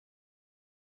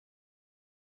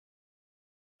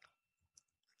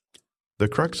The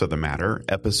Crux of the Matter,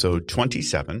 Episode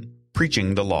 27,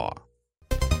 Preaching the Law.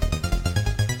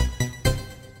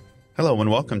 Hello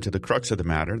and welcome to The Crux of the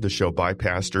Matter, the show by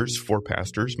pastors, for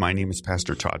pastors. My name is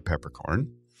Pastor Todd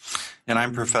Peppercorn. And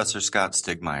I'm Professor Scott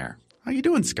Stigmeyer. How you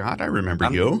doing, Scott? I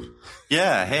remember you.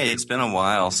 Yeah, hey, it's been a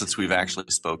while since we've actually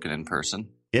spoken in person.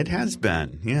 It has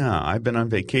been. Yeah, I've been on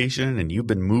vacation and you've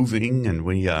been moving, and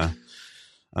we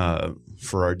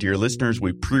for our dear listeners,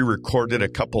 we pre-recorded a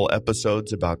couple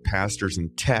episodes about pastors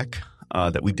and tech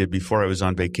that we did before I was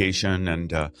on vacation,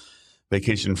 and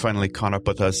vacation finally caught up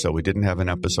with us, so we didn't have an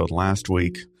episode last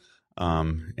week.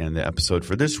 And the episode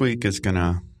for this week is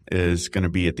gonna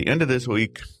be at the end of this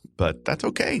week, but that's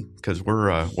okay because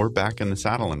we're back in the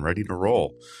saddle and ready to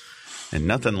roll. And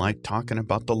nothing like talking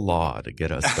about the law to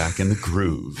get us back in the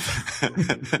groove.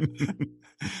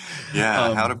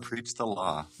 Yeah, how to preach the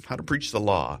law. How to preach the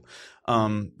law.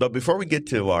 But before we get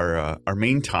to our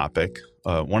main topic,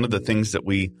 one of the things that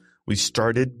we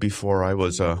started before I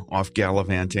was off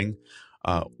gallivanting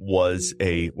was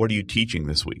what are you teaching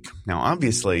this week? Now,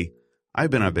 obviously, I've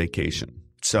been on vacation,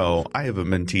 so I haven't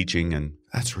been teaching, and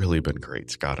that's really been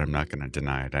great, Scott. I'm not going to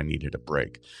deny it. I needed a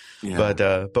break. Yeah.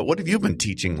 But what have you been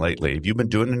teaching lately? Have you been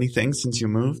doing anything since you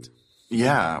moved?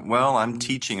 Yeah, well, I'm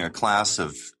teaching a class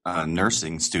of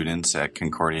nursing students at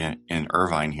Concordia in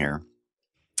Irvine here.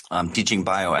 I'm teaching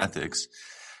bioethics.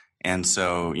 And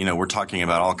so, we're talking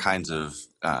about all kinds of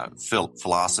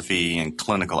philosophy and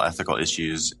clinical ethical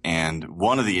issues. And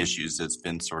one of the issues that's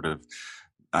been sort of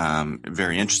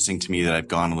very interesting to me that I've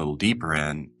gone a little deeper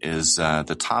in is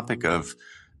the topic of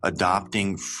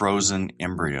adopting frozen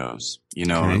embryos.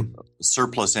 Okay.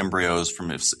 Surplus embryos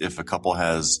from if a couple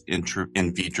has in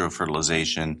vitro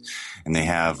fertilization and they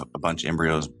have a bunch of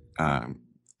embryos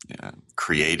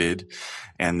created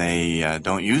and they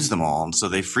don't use them all, and so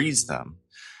they freeze them.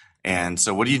 And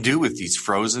so what do you do with these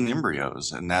frozen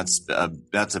embryos? And that's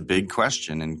a big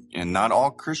question. And not all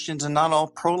Christians and not all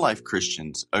pro-life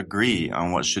Christians agree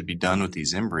on what should be done with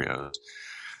these embryos.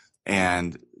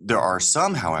 And there are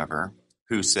some, however,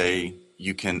 who say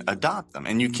you can adopt them,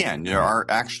 and you can. There are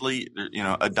actually,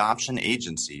 adoption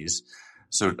agencies,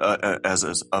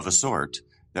 of a sort,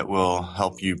 that will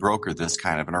help you broker this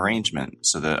kind of an arrangement,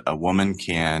 so that a woman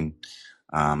can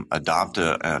adopt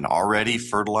an already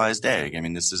fertilized egg. I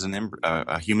mean, this is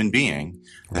a human being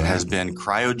that has been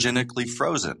cryogenically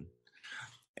frozen,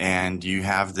 and you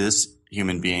have this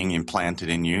human being implanted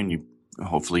in you, and you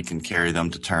hopefully can carry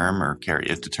them to term or carry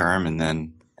it to term, and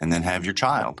then have your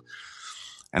child.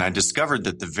 And I discovered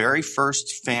that the very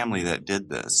first family that did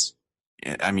this,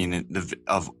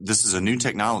 this is a new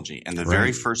technology, and the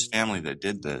very first family that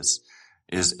did this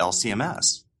is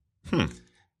LCMS.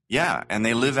 Yeah, and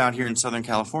they live out here in Southern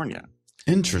California.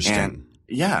 Interesting. And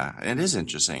yeah, it is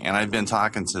interesting. And I've been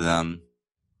talking to them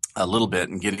a little bit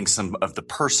and getting some of the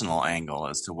personal angle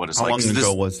as to what it's like. How long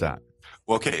ago was that?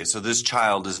 Okay, so this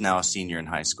child is now a senior in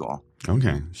high school.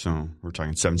 Okay, so we're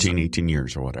talking 17, 18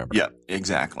 years or whatever. Yeah,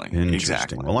 exactly. Interesting.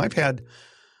 Exactly. Well,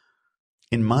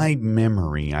 in my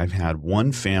memory, I've had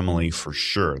one family for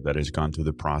sure that has gone through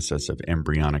the process of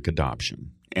embryonic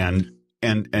adoption. And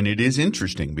it is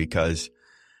interesting because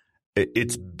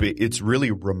it's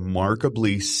really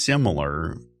remarkably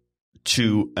similar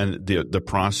to the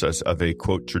process of a,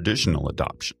 quote, traditional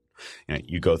adoption.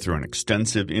 You go through an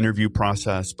extensive interview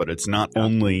process, but it's not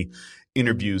only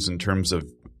interviews in terms of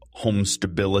home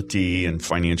stability and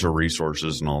financial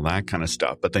resources and all that kind of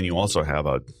stuff, but then you also have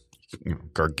a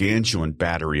gargantuan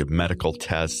battery of medical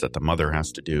tests that the mother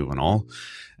has to do and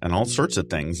all sorts of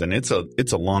things. And it's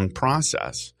a long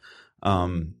process.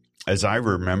 As I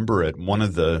remember it, one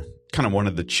of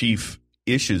the chief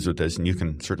issues with this, and you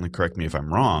can certainly correct me if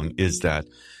I'm wrong, is that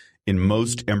in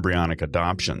most embryonic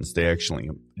adoptions, they actually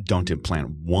don't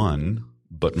implant one,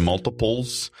 but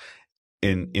multiples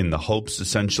in the hopes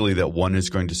essentially that one is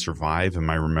going to survive. Am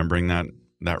I remembering that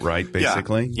right,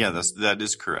 basically? Yeah, that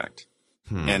is correct.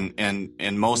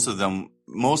 And most of them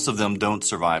don't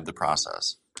survive the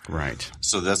process. Right.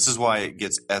 So this is why it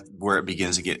gets where it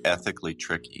begins to get ethically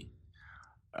tricky.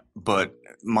 But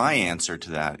my answer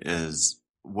to that is,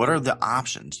 what are the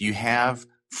options? You have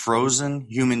frozen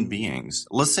human beings.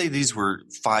 Let's say these were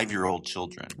 5-year-old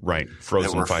children. Right.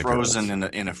 Frozen 5-year-olds. That were frozen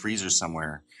in a freezer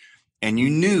somewhere. And you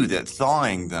knew that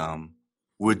thawing them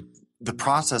the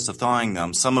process of thawing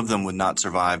them, some of them would not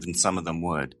survive and some of them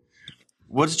would.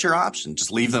 What's your option?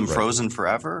 Just leave them frozen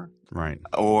forever? Right.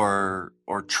 Or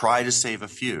try to save a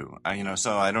few.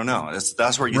 So I don't know.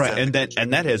 That's where you right. And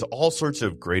that has all sorts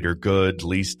of greater good,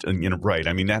 least, right.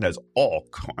 I mean, that has all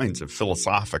kinds of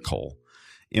philosophical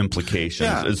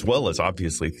implications as well as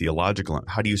obviously theological.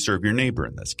 How do you serve your neighbor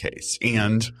in this case?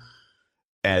 And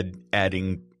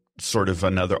adding sort of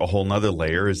a whole nother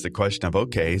layer is the question of,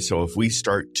 okay, so if we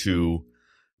start to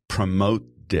promote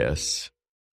this,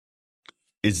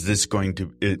 is this going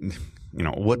to, at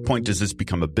what point does this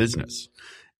become a business?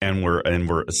 And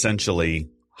we're essentially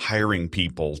hiring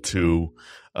people to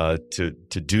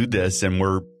do this, and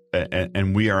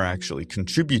we are actually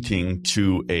contributing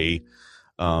to a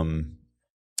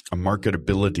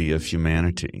marketability of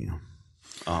humanity.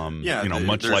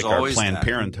 Much like our Planned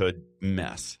Parenthood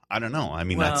mess. I don't know. I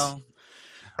mean, that's all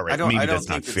right. Maybe that's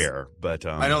not fair, but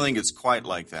I don't think it's quite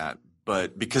like that.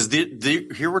 But because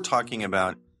here we're talking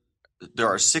about, there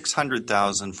are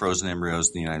 600,000 frozen embryos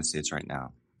in the United States right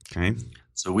now. Okay.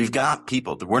 So we've got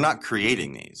people. We're not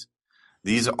creating these.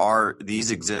 These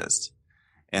exist,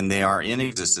 and they are in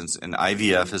existence. And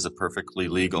IVF is a perfectly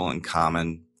legal and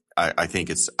common. I think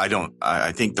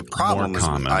the problem is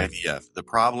with IVF. The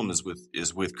problem is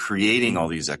with creating all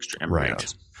these extra embryos.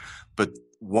 Right. But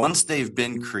once they've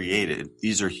been created,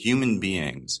 these are human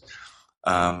beings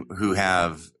who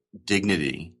have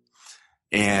dignity.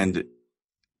 And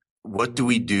what do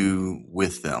we do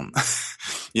with them?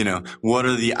 What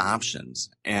are the options?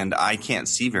 And I can't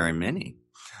see very many.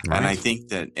 Right. And I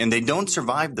think and they don't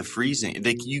survive the freezing.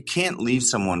 You can't leave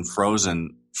someone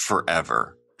frozen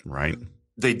forever. Right.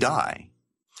 They die.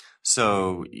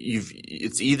 So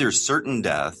it's either certain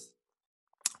death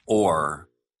or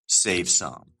save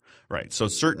some. Right. So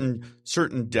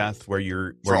certain death where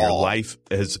your life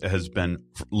has been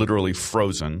literally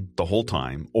frozen the whole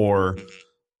time, or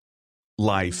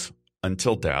life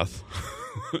until death,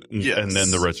 yes. And then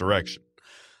the resurrection.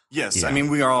 Yes. Yeah. I mean,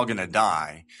 we are all going to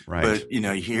die. Right. But,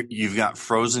 you've got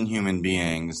frozen human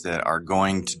beings that are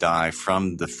going to die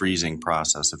from the freezing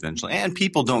process eventually. And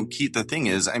people don't keep – the thing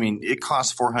is, I mean, it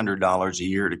costs $400 a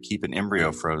year to keep an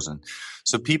embryo frozen.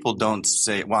 So people don't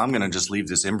say, well, I'm going to just leave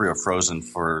this embryo frozen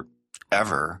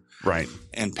forever. Right.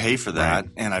 And pay for that.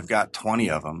 Right. And I've got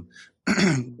 20 of them.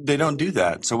 They don't do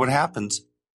that. So what happens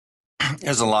 –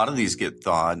 as a lot of these get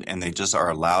thawed and they just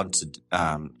are allowed to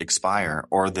expire,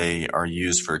 or they are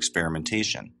used for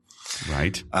experimentation.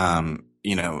 Right.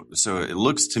 So it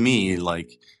looks to me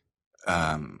like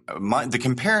the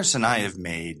comparison I have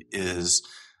made is,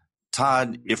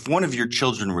 Todd, if one of your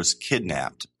children was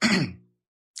kidnapped,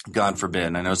 God forbid,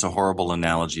 and I know it's a horrible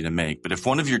analogy to make, but if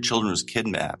one of your children was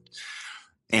kidnapped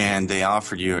and they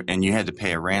offered you and you had to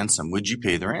pay a ransom, would you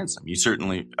pay the ransom?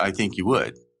 I think you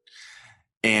would.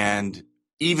 And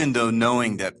even though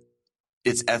knowing that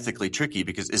it's ethically tricky,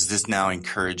 because is this now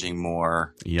encouraging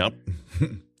more? Yep.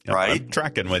 Right? I'm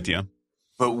tracking with you.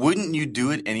 But wouldn't you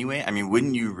do it anyway? I mean,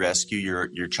 wouldn't you rescue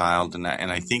your child? And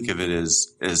I think of it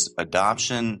as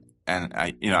adoption. And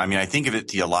I think of it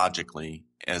theologically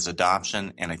as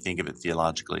adoption, and I think of it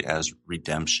theologically as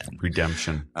redemption.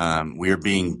 Redemption. We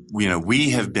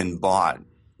have been bought.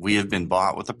 We have been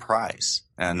bought with a price,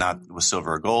 and not with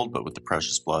silver or gold, but with the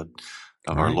precious blood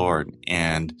of our Lord.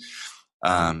 And,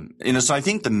 so I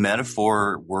think the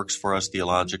metaphor works for us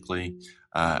theologically.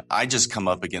 I just come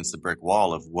up against the brick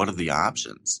wall of what are the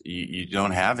options? You don't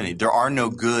have any. There are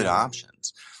no good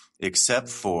options except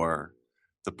for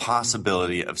the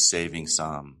possibility of saving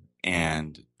some.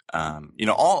 And,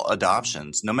 all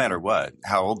adoptions, no matter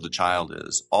how old the child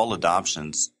is, all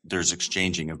adoptions, there's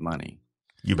exchanging of money.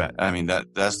 You bet. I mean, that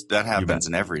happens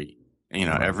in every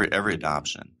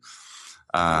adoption.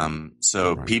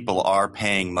 People are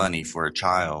paying money for a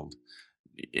child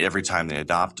every time they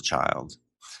adopt a child,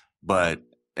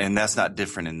 and that's not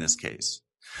different in this case.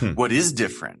 What is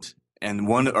different, and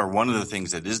one of the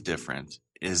things that is different,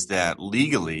 is that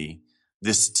legally,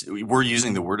 we're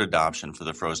using the word adoption for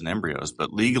the frozen embryos,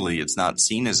 but legally it's not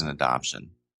seen as an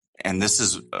adoption, and this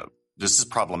is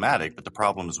problematic. But the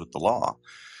problem is with the law,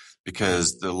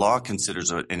 because the law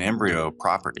considers an embryo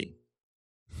property.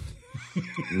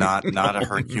 not a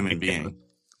hurt human being.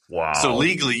 Wow. So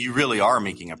legally, you really are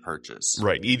making a purchase.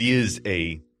 Right. It is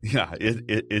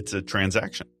it's a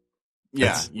transaction.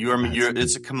 Yeah.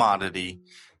 It's a commodity,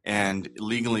 and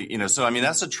legally, so I mean,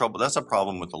 that's a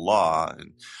problem with the law.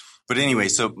 But anyway,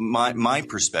 so my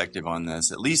perspective on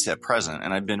this, at least at present,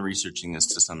 and I've been researching this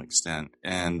to some extent,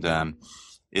 and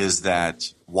is that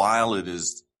while it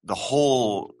is, the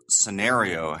whole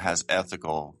scenario has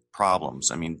ethical problems.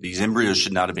 I mean, these embryos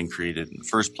should not have been created in the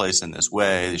first place in this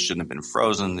way. They shouldn't have been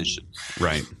frozen. They should,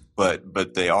 right?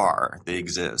 But they are. They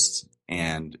exist,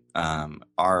 and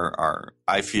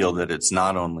I feel that it's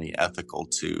not only ethical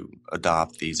to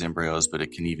adopt these embryos, but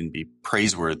it can even be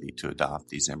praiseworthy to adopt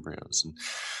these embryos. And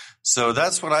So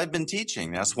that's what I've been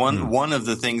teaching. That's one of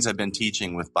the things I've been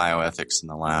teaching with bioethics in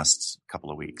the last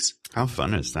couple of weeks. How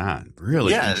fun is that?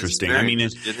 Really interesting. I mean,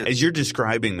 as you're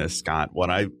describing this, Scott,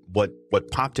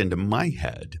 what popped into my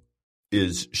head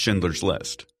is Schindler's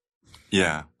List.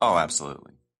 Yeah. Oh,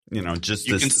 absolutely. You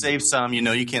can save some.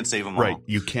 You can't save them all. Right.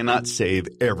 You cannot save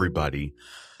everybody.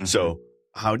 Mm-hmm. So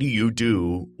how do you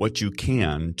do what you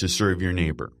can to serve your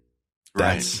neighbor?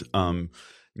 That's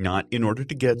not in order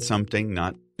to get something,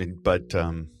 but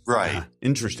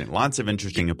interesting. Lots of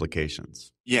interesting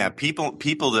implications. Yeah,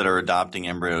 people that are adopting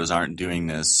embryos aren't doing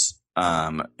this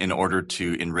in order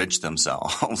to enrich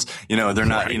themselves. They're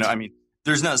not. Right. I mean,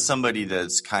 there's not somebody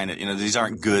that's kind of these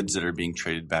aren't goods that are being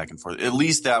traded back and forth. At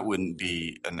least that wouldn't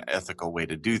be an ethical way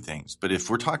to do things. But if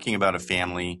we're talking about a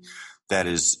family that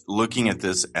is looking at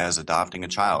this as adopting a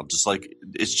child,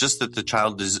 it's just that the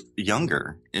child is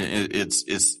younger.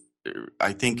 It's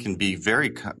I think can be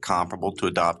very comparable to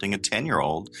adopting a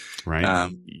 10-year-old.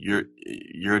 Right.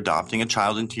 You're adopting a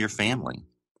child into your family.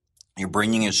 You're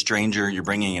bringing a stranger. You're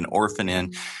bringing an orphan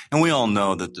in. And we all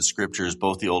know that the scriptures,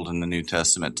 both the Old and the New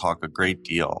Testament, talk a great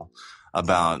deal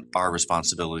about our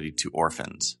responsibility to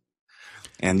orphans.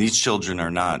 And these children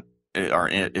are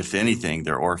if anything,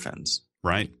 they're orphans.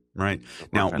 Right. Right.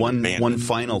 Now, one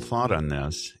final thought on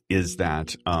this is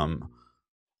that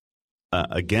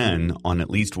again, on at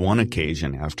least one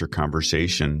occasion after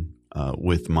conversation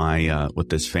with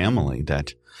this family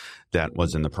that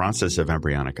was in the process of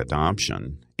embryonic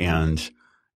adoption, and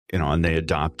they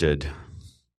adopted,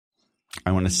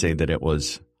 I want to say that it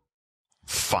was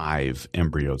 5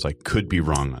 embryos. I could be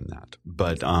wrong on that,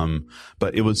 but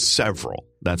it was several.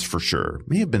 That's for sure.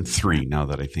 May have been 3 now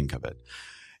that I think of it.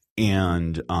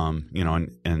 And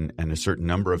and a certain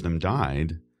number of them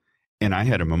died, and I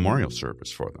had a memorial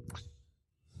service for them.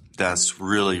 That's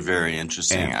really very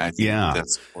interesting. I think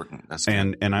that's important. That's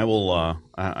good. And I will.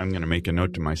 I'm going to make a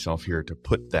note to myself here to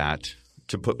put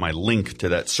my link to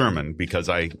that sermon, because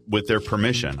with their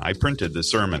permission, I printed the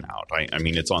sermon out. I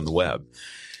mean, it's on the web,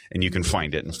 and you can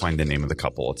find it and find the name of the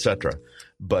couple, etc.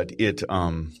 But it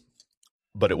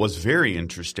was very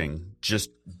interesting just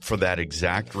for that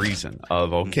exact reason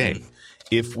of,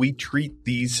 if we treat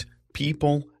these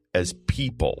people,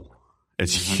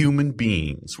 as human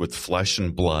beings with flesh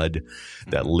and blood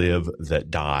that live, that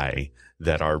die,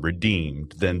 that are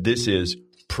redeemed, then this is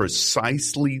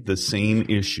precisely the same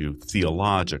issue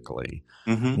theologically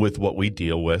with what we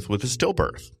deal with a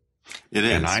stillbirth. It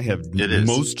is. And I have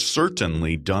most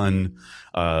certainly done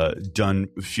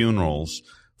funerals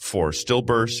for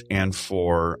stillbirths and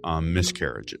for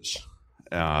miscarriages.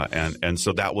 And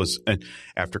so that was,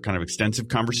 after kind of extensive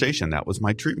conversation, that was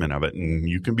my treatment of it. And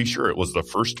you can be sure it was the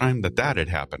first time that had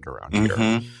happened around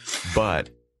here.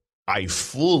 But I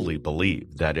fully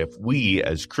believe that if we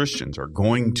as Christians are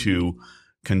going to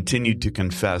continue to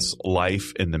confess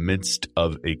life in the midst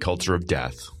of a culture of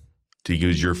death, to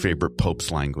use your favorite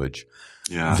Pope's language,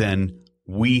 then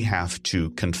we have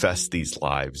to confess these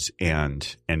lives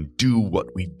and do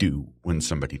what we do when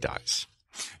somebody dies.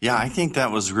 Yeah, I think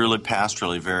that was really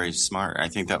pastorally very smart. I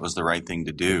think that was the right thing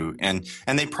to do. And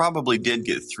they probably did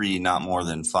get 3, not more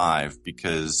than 5,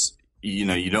 because,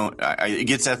 it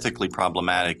gets ethically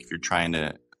problematic if you're trying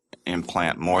to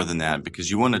implant more than that,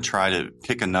 because you want to try to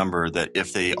pick a number that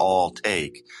if they all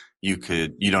take, you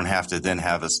don't have to then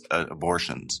have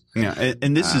abortions. Yeah.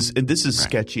 And this is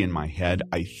sketchy in my head.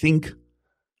 I think,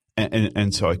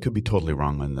 and so I could be totally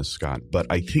wrong on this, Scott, but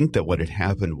I think that what had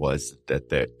happened was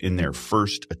that in their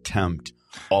first attempt,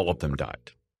 all of them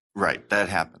died. Right. That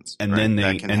happens. And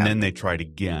then they tried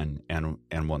again and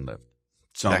one lived.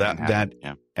 So that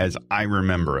as I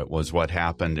remember it, was what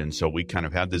happened. And so we kind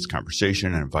of had this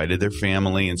conversation and invited their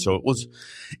family. And so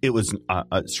it was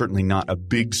certainly not a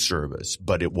big service,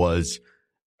 but it was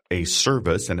a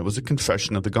service, and it was a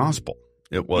confession of the gospel.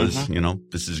 It was,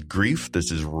 this is grief.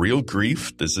 This is real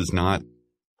grief. This is not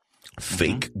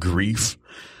fake grief,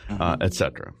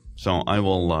 etc. So I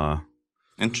will.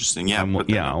 Interesting. Yeah.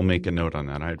 I'll make a note on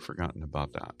that. I had forgotten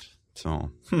about that.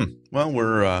 So, well,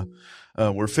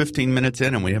 we're 15 minutes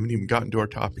in and we haven't even gotten to our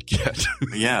topic yet.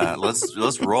 Yeah.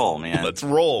 Let's roll, man. Let's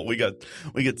roll. We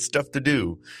got stuff to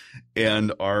do.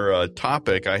 And our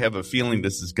topic, I have a feeling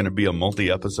this is going to be a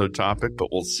multi-episode topic, but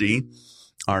we'll see.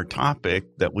 Our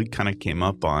topic that we kind of came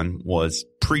up on was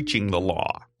preaching the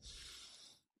law.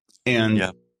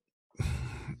 And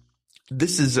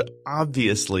this is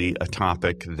obviously a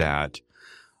topic that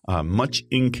much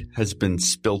ink has been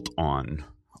spilt on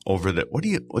over what do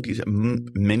you say,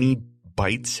 many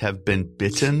bites have been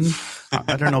bitten.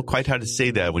 I don't know quite how to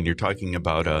say that when you're talking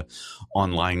about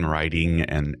online writing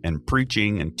and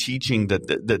preaching and teaching.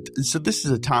 So this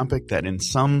is a topic that in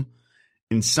some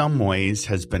ways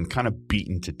has been kind of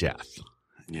beaten to death,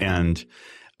 and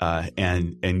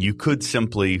you could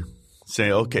simply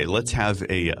say, okay, let's have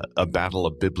a battle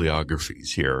of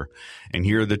bibliographies here. And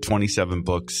here are the 27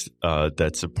 books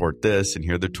that support this, and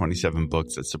here are the 27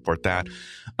 books that support that.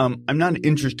 I'm not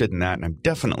interested in that, and I'm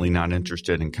definitely not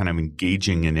interested in kind of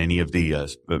engaging in any of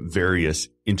the various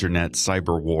internet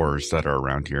cyber wars that are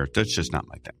around here. That's just not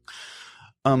my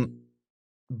thing.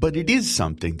 But it is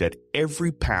something that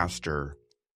every pastor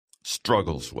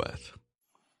struggles with.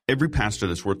 Every pastor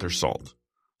that's worth their salt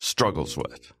struggles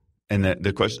with. And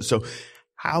the question, so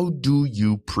how do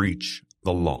you preach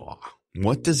the law?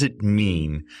 What does it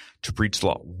mean to preach the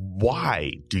law?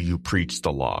 Why do you preach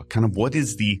the law? Kind of what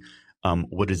is the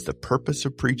purpose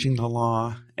of preaching the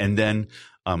law? And then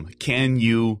can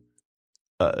you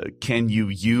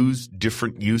use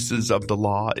different uses of the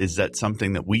law? Is that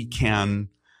something that we can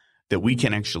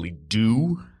actually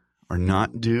do or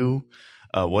not do?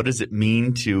 What does it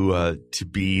mean to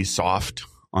be soft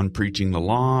on preaching the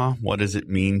law? What does it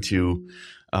mean to,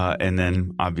 and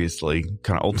then obviously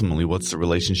kind of ultimately, what's the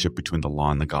relationship between the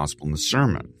law and the gospel and the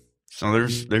sermon? So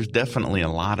there's definitely a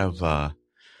lot of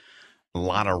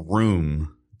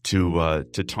room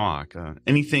to talk.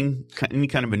 Any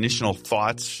kind of initial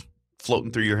thoughts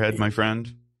floating through your head, my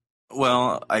friend?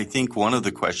 Well, I think one of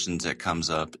the questions that comes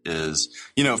up is,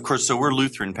 of course, so we're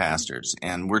Lutheran pastors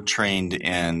and we're trained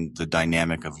in the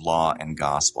dynamic of law and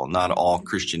gospel. Not all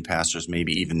Christian pastors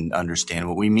maybe even understand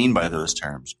what we mean by those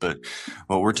terms, but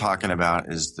what we're talking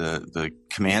about is the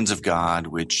commands of God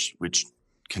which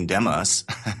condemn us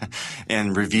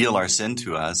and reveal our sin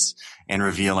to us and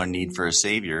reveal our need for a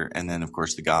Savior. And then, of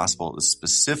course, the gospel is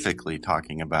specifically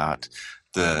talking about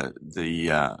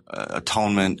the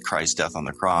atonement, Christ's death on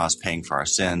the cross, paying for our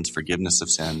sins, forgiveness of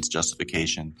sins,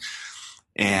 justification.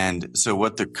 And so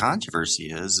what the controversy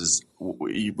is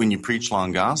when you preach law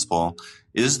and gospel,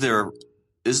 is there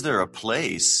a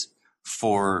place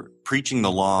for preaching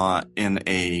the law in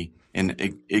an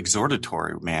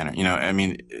exhortatory manner?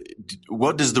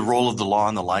 What is the role of the law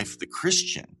in the life of the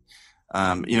Christian?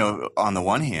 On the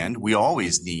one hand, we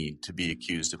always need to be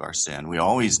accused of our sin. We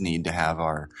always need to have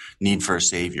our need for a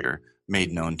Savior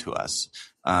made known to us.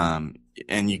 And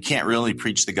you can't really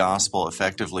preach the gospel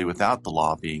effectively without the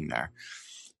law being there.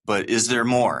 But is there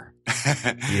more?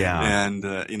 Yeah. And,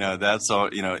 that's all,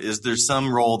 is there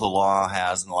some role the law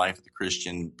has in the life of the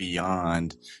Christian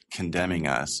beyond condemning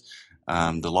us?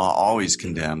 The law always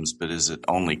condemns, but is it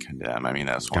only condemn? I mean,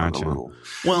 that's one of the little.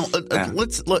 Well,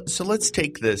 let's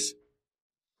take this.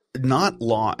 Not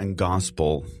law and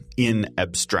gospel in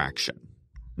abstraction,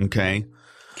 okay?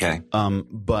 Okay.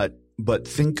 But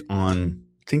think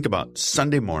about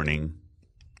Sunday morning.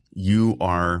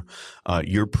 You're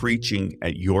preaching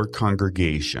at your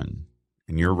congregation,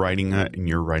 and you're writing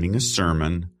a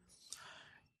sermon,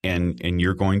 and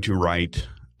you're going to write.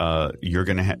 You're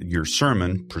going to have your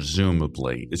sermon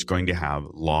presumably is going to have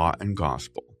law and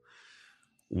gospel.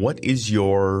 What is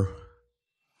your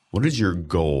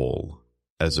goal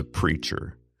as a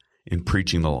preacher in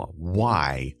preaching the law?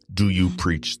 Why do you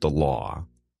preach the law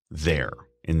there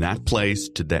in that place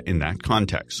in that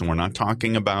context? So we're not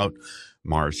talking about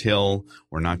Mars Hill.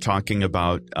 We're not talking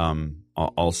about,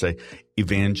 I'll say,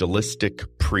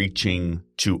 evangelistic preaching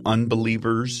to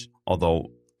unbelievers,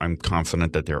 although I'm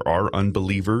confident that there are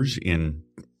unbelievers in,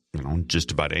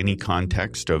 just about any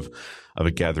context of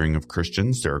a gathering of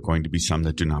Christians. There are going to be some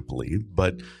that do not believe,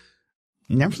 but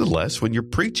nevertheless, when you're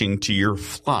preaching to your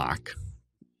flock,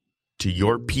 to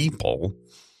your people,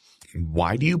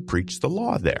 why do you preach the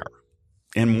law there?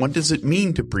 And what does it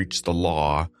mean to preach the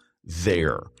law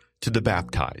there to the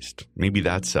baptized? Maybe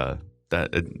that's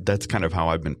kind of how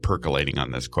I've been percolating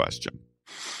on this question.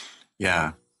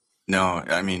 Yeah. No,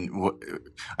 I mean,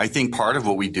 I think part of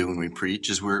what we do when we preach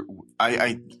is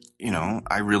I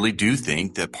really do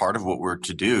think that part of what we're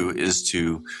to do is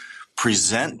to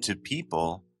present to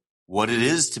people what it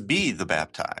is to be the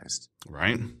baptized.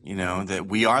 Right. That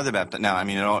we are the baptized. Now, I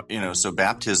mean, so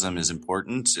baptism is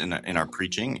important in our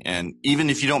preaching. And even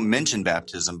if you don't mention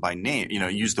baptism by name,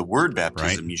 use the word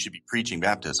baptism, right. You should be preaching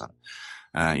baptism.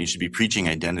 You should be preaching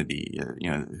identity,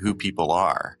 who people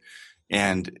are.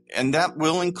 And that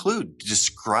will include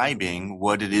describing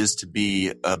what it is to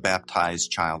be a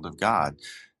baptized child of God.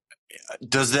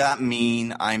 Does that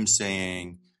mean I'm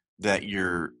saying that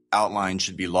your outline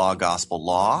should be law, gospel,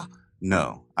 law?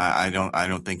 No, I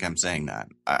don't think I'm saying that.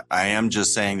 I am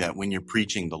just saying that when you're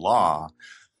preaching the law,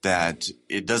 that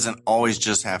it doesn't always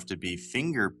just have to be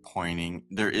finger pointing.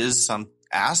 There is some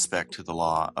aspect to the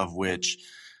law of which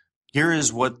here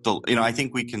is what I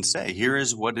think we can say, here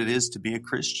is what it is to be a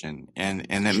Christian. And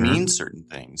it Sure. means certain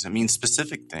things. It means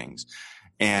specific things.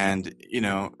 And,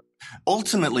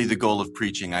 ultimately the goal of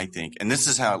preaching, I think, and this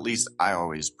is how at least I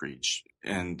always preach,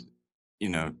 and,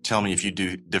 tell me if you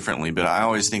do differently, but I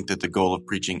always think that the goal of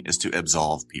preaching is to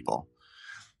absolve people.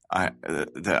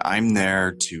 That I'm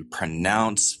there to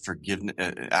pronounce forgiveness,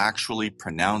 actually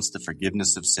pronounce the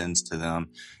forgiveness of sins to them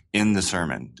in the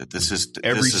sermon. That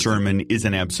every sermon is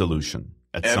an absolution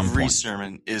at some point. Every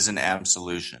sermon is an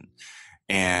absolution.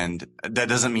 And that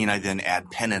doesn't mean I then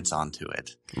add penance onto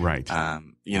it. Right.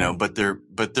 But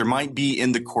there might be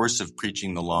in the course of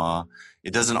preaching the law,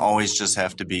 it doesn't always just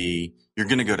have to be, you're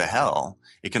going to go to hell.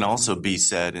 It can also be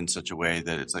said in such a way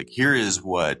that it's like, here is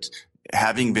what,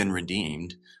 having been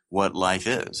redeemed, what life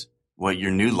is, what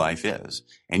your new life is.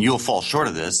 And you'll fall short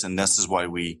of this. And this is why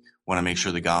we want to make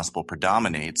sure the gospel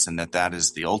predominates, and that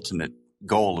is the ultimate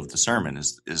goal of the sermon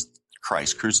is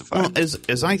Christ crucified. Well,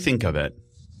 as I think of it,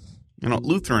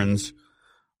 Lutherans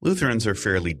are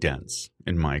fairly dense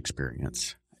in my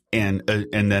experience. And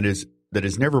that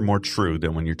is never more true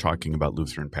than when you're talking about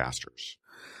Lutheran pastors.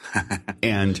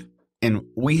 and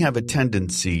we have a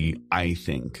tendency, I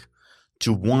think,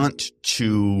 to want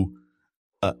to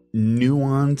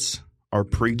nuance our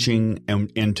preaching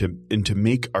and to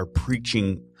make our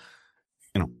preaching,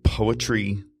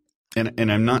 poetry.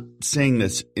 And I'm not saying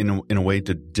this in a way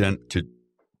to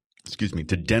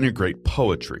denigrate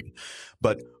poetry,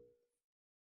 but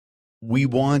we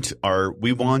want our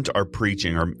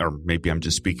preaching, or maybe I'm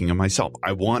just speaking of myself.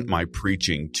 I want my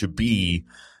preaching to be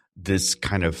this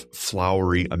kind of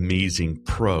flowery, amazing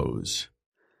prose.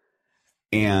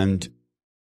 And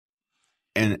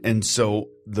so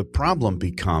the problem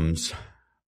becomes,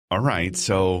 all right,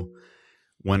 so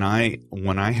when I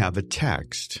have a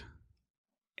text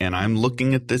and I'm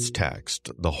looking at this text,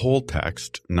 the whole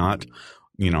text, not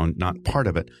part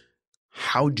of it,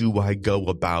 how do I go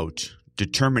about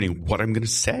determining what I'm going to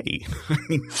say? I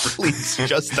mean, really, it's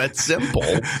just that simple.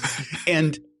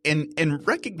 And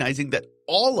recognizing that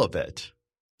all of it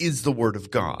is the Word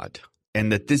of God,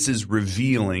 and that this is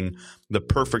revealing the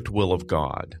perfect will of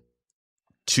God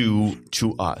to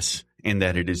us, and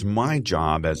that it is my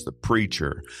job as the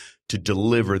preacher to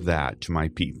deliver that to my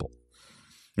people.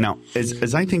 Now,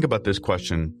 as I think about this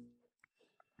question,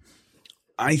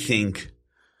 I think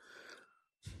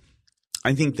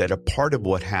that a part of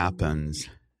what happens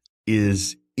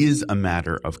is a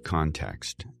matter of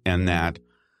context, and that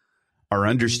our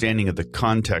understanding of the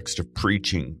context of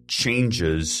preaching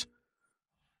changes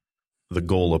the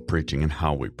goal of preaching and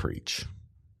how we preach.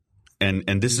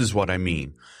 And this is what I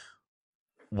mean.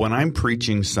 When I'm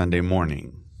preaching Sunday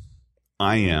morning,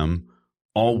 I am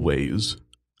always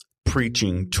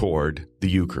preaching toward the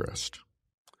Eucharist.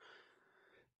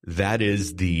 That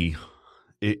is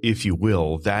if you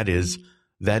will, that is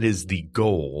the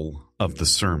goal of the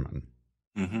sermon,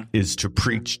 is to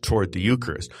preach toward the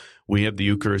Eucharist. We have the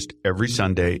Eucharist every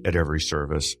Sunday at every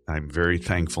service. I'm very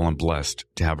thankful and blessed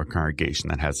to have a congregation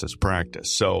that has this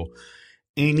practice. So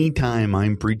anytime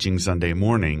I'm preaching Sunday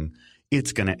morning,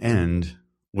 it's going to end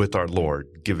with our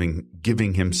Lord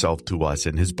giving himself to us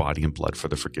in his body and blood for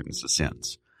the forgiveness of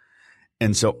sins.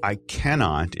 And so I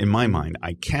cannot, in my mind,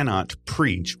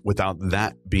 preach without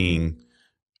that being,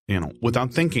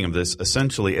 without thinking of this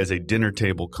essentially as a dinner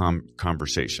table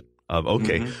conversation of,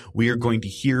 okay, we are going to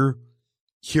hear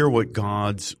what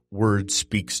God's word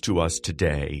speaks to us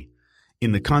today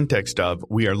in the context of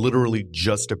we are literally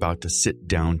just about to sit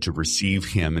down to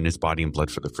receive him and his body and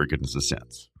blood for the forgiveness of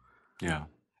sins. Yeah.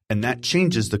 And that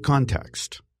changes the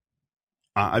context.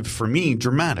 For me,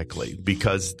 dramatically,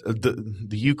 because the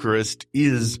Eucharist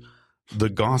is the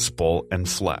gospel and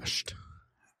fleshed.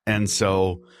 And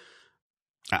so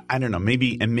I don't know,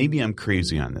 maybe I'm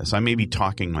crazy on this. I may be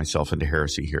talking myself into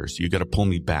heresy here, so you got to pull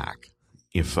me back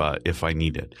if I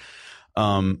need it.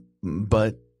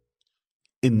 But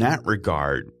in that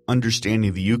regard,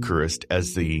 understanding the Eucharist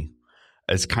as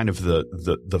kind of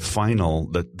the final,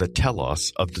 the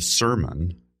telos of the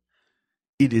sermon,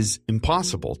 it is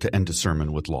impossible to end a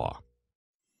sermon with law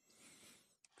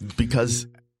because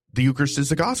the Eucharist is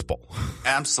the gospel.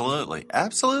 Absolutely.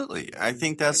 I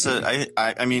think that's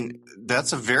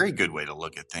that's a very good way to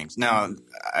look at things. Now,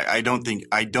 I don't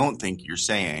think you're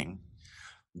saying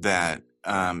that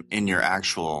in your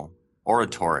actual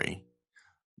oratory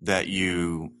that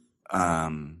you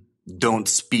don't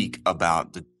speak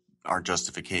about our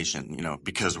justification,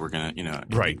 because we're going to,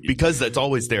 right. Because that's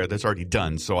always there. That's already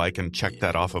done. So I can check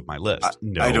that off of my list.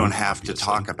 I don't have to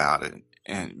talk about it.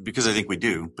 and because I think we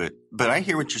do, but I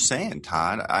hear what you're saying,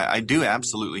 Todd. I do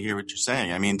absolutely hear what you're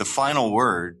saying. I mean, the final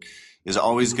word is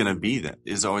always going to be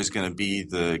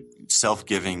the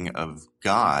self-giving of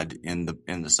God in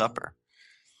the supper.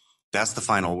 That's the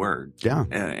final word. Yeah.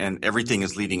 And everything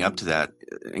is leading up to that,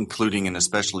 including and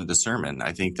especially the sermon.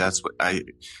 I think that's what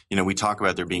we talk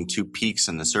about there being two peaks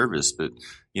in the service, but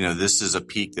this is a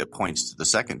peak that points to the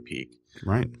second peak.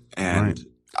 Right. And right.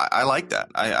 I like that.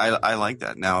 I like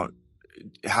that. Now,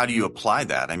 how do you apply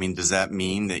that? I mean, does that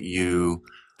mean that you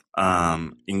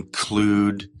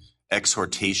include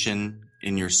exhortation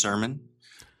in your sermon?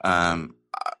 I'm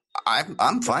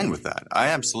fine with that. I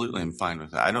absolutely am fine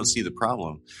with that. I don't see the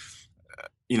problem.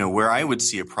 Where I would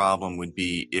see a problem would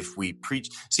be if we preach.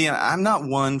 See, I'm not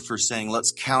one for saying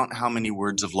let's count how many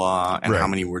words of law and how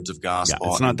many words of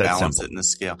gospel and balance it in the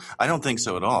scale. I don't think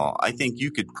so at all. I think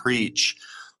you could preach,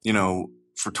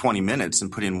 for 20 minutes and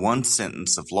put in one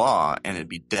sentence of law and it'd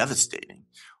be devastating.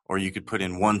 Or you could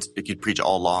preach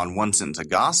all law in one sentence of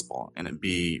gospel and it'd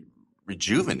be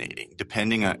rejuvenating.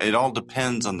 It all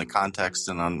depends on the context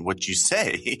and on what you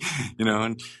say,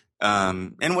 and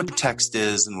what the text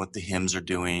is and what the hymns are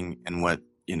doing and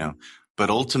but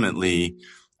ultimately,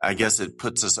 I guess it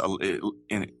puts us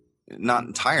not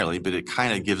entirely, but it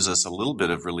kind of gives us a little bit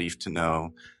of relief to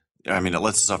know. I mean, it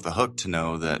lets us off the hook to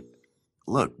know that,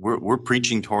 look, we're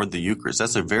preaching toward the Eucharist.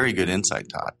 That's a very good insight,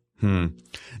 Todd.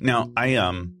 Now,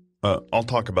 I'll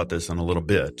talk about this in a little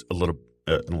bit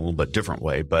different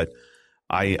way, but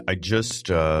I just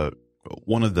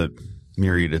one of the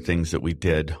myriad of things that we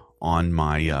did on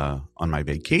my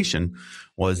vacation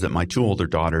was that my two older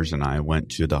daughters and I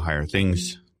went to the Higher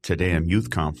Things Todeum Youth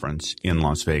Conference in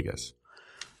Las Vegas.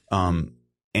 And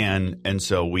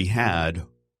so we had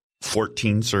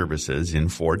 14 services in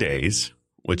 4 days,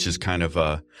 which is kind of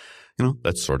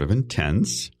that's sort of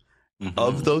intense. Mm-hmm.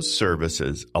 Of those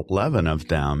services, 11 of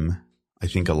them,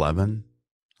 let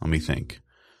me think.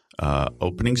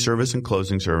 Opening service and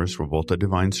closing service were both a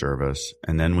divine service.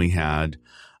 And then we had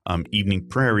evening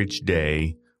prayer each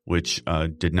day, which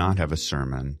did not have a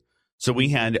sermon. So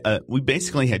we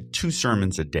basically had 2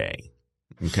 sermons a day.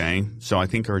 Okay. So I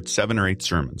think I heard 7 or 8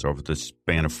 sermons over the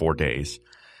span of 4 days.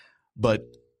 But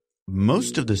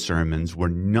most of the sermons were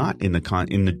not in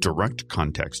the direct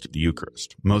context of the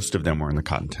Eucharist. Most of them were in the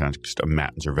context of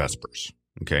Matins or Vespers.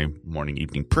 Okay. Morning,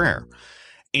 evening prayer.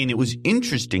 And it was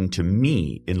interesting to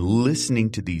me in listening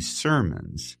to these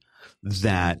sermons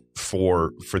that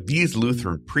for these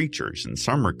Lutheran preachers, in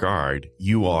some regard,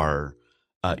 you're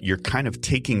kind of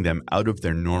taking them out of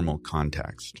their normal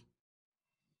context,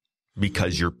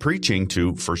 because you're preaching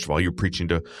to, first of all, you're preaching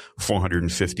to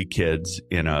 450 kids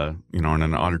in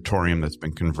an auditorium that's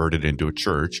been converted into a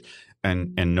church,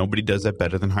 and nobody does that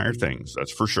better than Higher Things,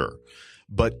 that's for sure.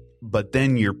 But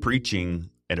then you're preaching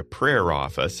at a prayer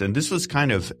office, and this was kind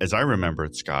of, as I remember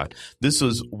it, Scott, this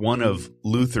was one of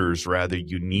Luther's rather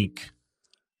unique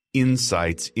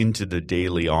insights into the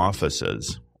daily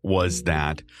offices, was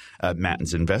that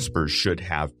Matins and Vespers should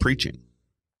have preaching.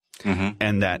 Mm-hmm.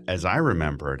 And that, as I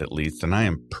remember it at least, and I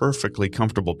am perfectly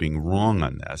comfortable being wrong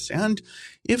on this, and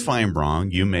if I am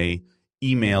wrong, you may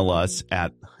email us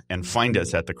and find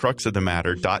us at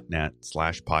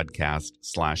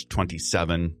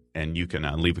thecruxofthematter.net/podcast/27, and you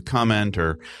can leave a comment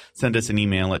or send us an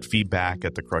email at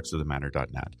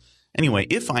feedback@thecruxofthematter.net. Anyway,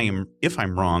 if I'm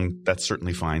wrong, that's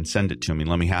certainly fine. Send it to me.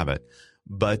 Let me have it.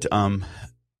 But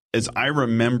as I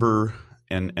remember,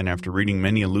 and after reading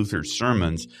many of Luther's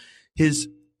sermons, his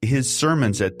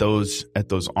sermons at those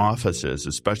offices,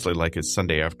 especially like his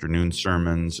Sunday afternoon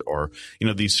sermons, or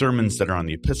these sermons that are on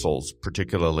the epistles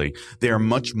particularly, they are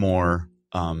much more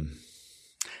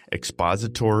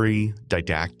expository,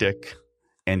 didactic,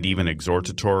 and even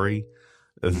exhortatory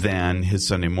than his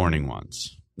Sunday morning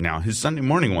ones. Now, his Sunday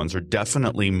morning ones are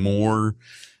definitely more,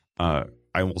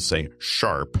 I will say,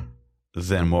 sharp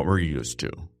than what we're used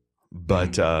to.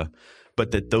 But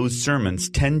that those sermons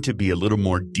tend to be a little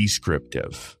more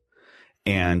descriptive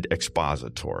and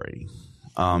expository.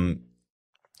 And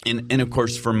of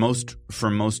course, for most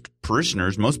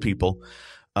parishioners, most people,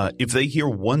 if they hear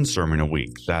one sermon a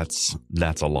week, that's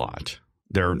a lot.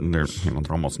 They're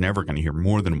almost never going to hear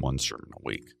more than one sermon a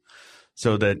week.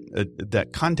 So that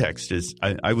context is,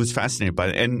 I was fascinated by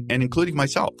it, and including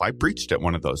myself. I preached at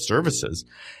one of those services,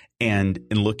 and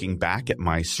in looking back at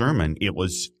my sermon,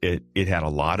 it had a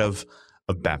lot of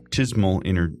baptismal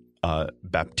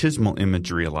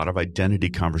imagery, a lot of identity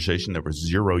conversation. There was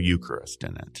zero Eucharist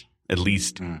in it, at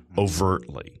least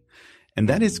overtly, and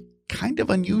that is kind of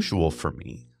unusual for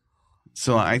me.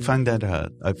 So I find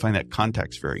that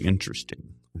context very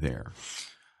interesting there.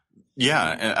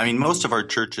 Yeah. I mean, most of our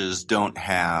churches don't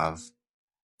have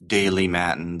daily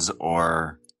matins,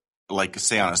 or like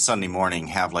say on a Sunday morning,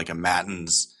 have like a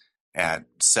matins at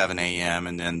 7 a.m.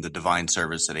 and then the divine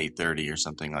service at 8:30 or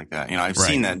something like that. I've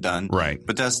seen that done, Right.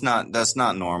 but that's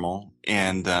not normal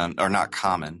and, or not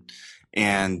common.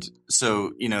 And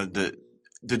so,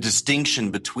 the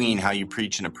distinction between how you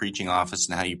preach in a preaching office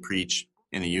and how you preach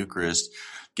in the Eucharist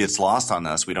gets lost on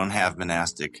us. We don't have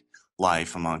monastic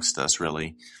life amongst us,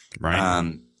 really.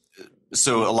 Right.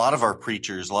 So a lot of our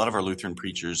Lutheran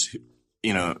preachers,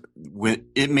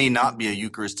 it may not be a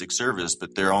Eucharistic service,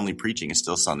 but their only preaching is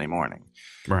still Sunday morning.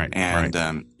 Right. And,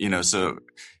 right. So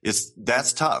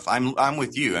that's tough. I'm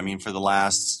with you. I mean, for the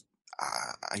last,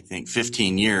 I think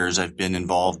 15 years, I've been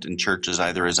involved in churches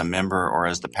either as a member or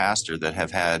as the pastor that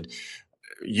have had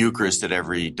Eucharist at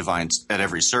every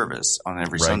service on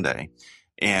every Right. Sunday.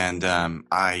 And,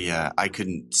 I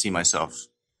couldn't see myself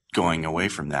going away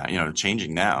from that,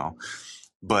 changing now.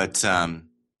 But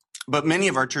many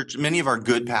of our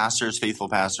good pastors, faithful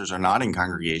pastors, are not in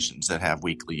congregations that have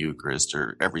weekly Eucharist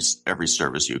or every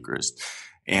service Eucharist.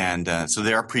 And so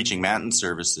they are preaching Matin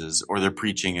services, or they're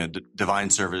preaching a divine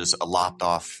service, a lopped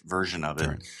off version of it.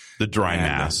 Right. The dry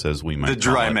mass, as we might call it. The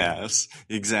dry mass,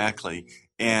 exactly.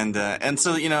 And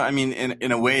so, I mean,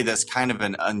 in a way that's kind of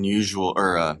an unusual,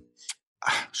 or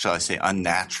shall I say,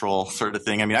 unnatural sort of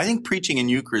thing. I mean, I think preaching and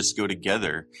Eucharist go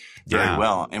together very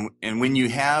well. And when you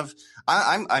have,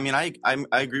 I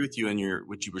agree with you in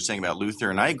what you were saying about Luther,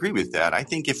 and I agree with that. I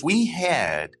think if we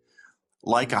had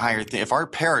like if our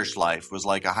parish life was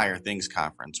like a Higher Things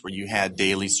conference where you had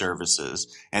daily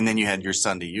services and then you had your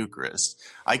Sunday Eucharist,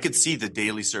 I could see the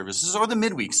daily services or the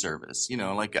midweek service,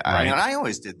 right. I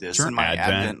always did this in my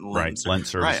Advent and Lent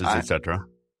services, etc.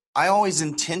 I always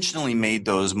intentionally made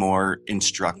those more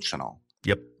instructional.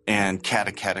 Yep. And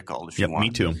catechetical, if you want. Me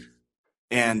too.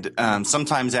 And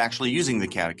sometimes actually using the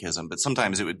catechism, but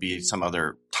sometimes it would be some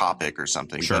other topic or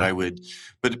something. Sure.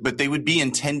 But they would be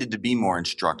intended to be more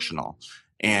instructional.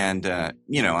 And but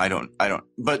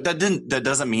that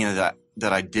doesn't mean that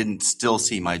I didn't still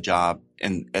see my job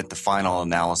at the final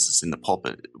analysis in the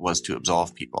pulpit was to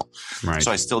absolve people. Right.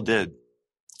 So I still did.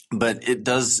 But it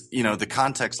does, the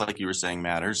context, like you were saying,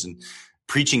 matters, and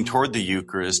preaching toward the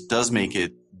Eucharist does make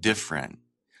it different.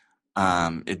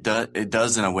 It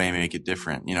does in a way make it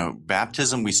different.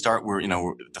 Baptism,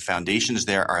 the foundation is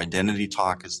there, our identity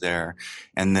talk is there,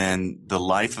 and then the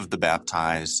life of the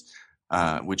baptized,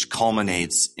 which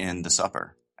culminates in the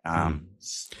supper. Now,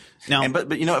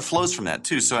 but it flows from that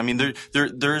too. So I mean,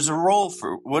 there's a role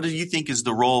for. What do you think is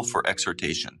the role for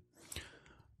exhortation?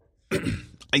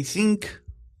 I think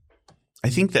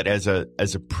that as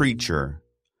a preacher,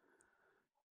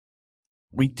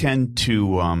 we tend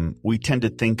to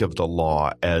think of the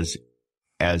law as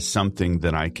something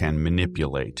that I can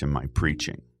manipulate in my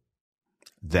preaching.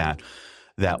 That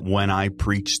when I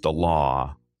preach the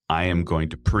law, I am going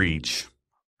to preach,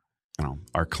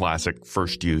 our classic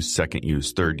first use, second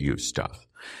use, third use stuff.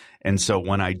 And so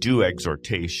when I do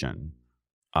exhortation,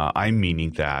 I'm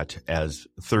meaning that as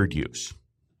third use.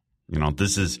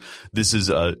 This is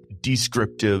a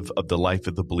descriptive of the life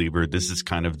of the believer. This is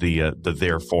kind of the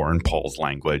therefore in Paul's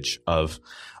language of,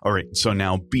 all right, so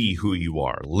now be who you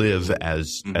are, live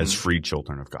as free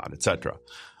children of God, etc.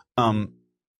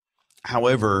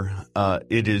 However,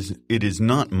 it is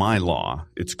not my law;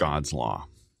 it's God's law,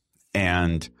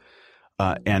 and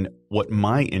what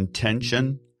my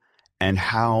intention and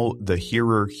how the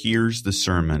hearer hears the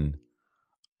sermon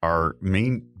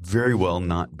may very well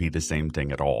not be the same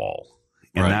thing at all.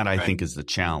 And that I think is the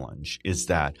challenge, is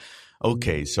that,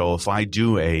 okay, so if I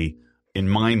do in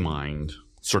my mind,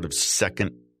 sort of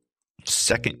second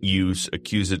use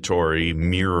accusatory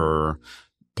mirror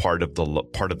part of the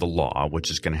law,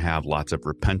 which is going to have lots of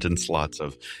repentance, lots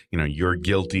of, you're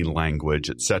guilty language,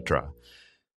 etc.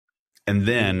 And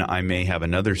then I may have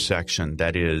another section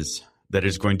that is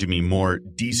going to be more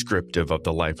descriptive of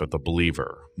the life of the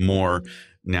believer, more.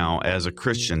 Now, as a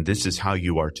Christian, this is how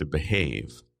you are to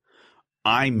behave.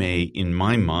 I may, in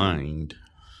my mind,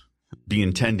 be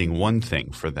intending one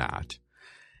thing for that,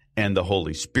 and the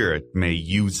Holy Spirit may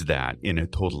use that in a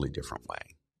totally different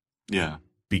way. Yeah.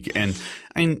 And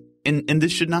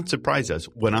this should not surprise us.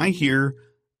 When I hear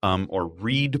or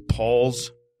read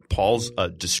Paul's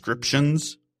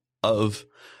descriptions of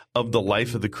the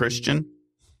life of the Christian,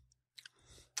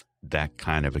 that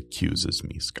kind of accuses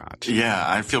me, Scott. Yeah,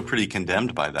 I feel pretty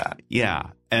condemned by that. Yeah.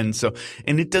 And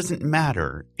it doesn't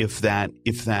matter if that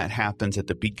happens at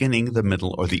the beginning, the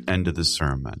middle, or the end of the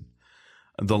sermon.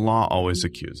 The law always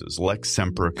accuses. Lex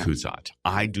semper accusat.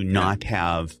 I do not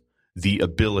have the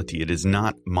ability. It is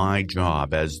not my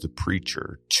job as the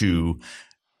preacher to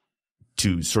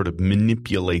sort of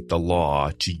manipulate the law,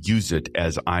 to use it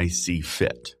as I see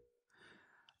fit.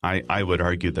 I would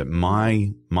argue that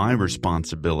my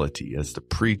responsibility as the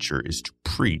preacher is to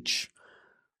preach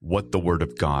what the Word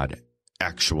of God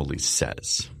actually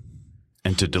says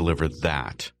and to deliver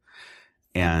that.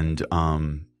 And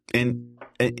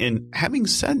having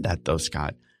said that, though,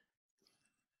 Scott,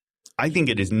 I think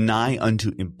it is nigh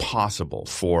unto impossible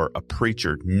for a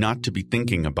preacher not to be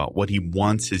thinking about what he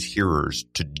wants his hearers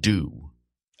to do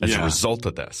as a result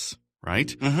of this, right?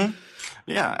 Mm-hmm.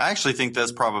 Yeah, I actually think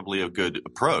that's probably a good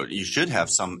approach. You should have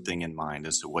something in mind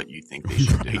as to what you think they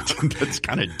should do. That's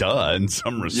kind of duh in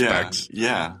some respects.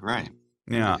 Yeah, right.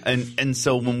 Yeah, and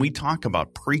so when we talk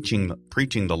about preaching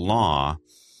the law,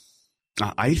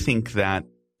 I think that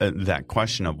that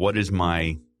question of what is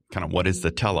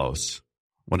the telos?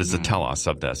 What is the telos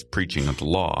of this preaching of the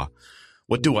law?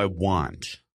 What do I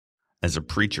want as a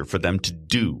preacher for them to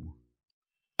do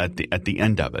at the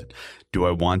end of it? Do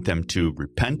I want them to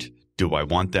repent? Do I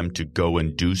want them to go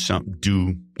and to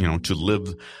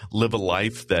live a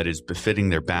life that is befitting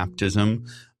their baptism?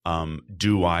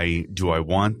 Do I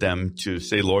want them to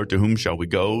say, Lord, to whom shall we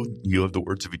go? You have the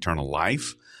words of eternal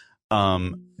life.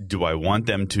 Do I want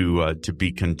them to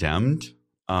be condemned?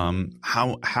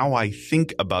 How I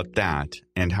think about that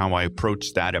and how I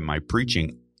approach that in my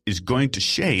preaching is going to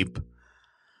shape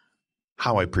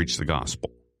how I preach the gospel.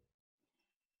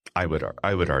 I would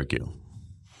argue.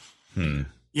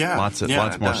 Yeah, lots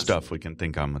more stuff we can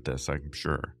think on with this, I'm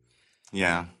sure.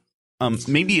 Yeah.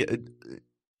 Maybe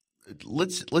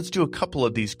let's do a couple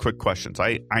of these quick questions.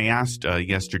 I asked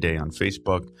yesterday on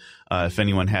Facebook if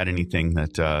anyone had anything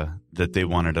that they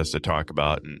wanted us to talk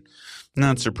about, and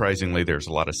not surprisingly, there's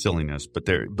a lot of silliness. But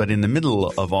in the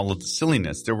middle of all of the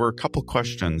silliness, there were a couple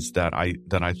questions that I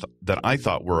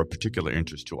thought were of particular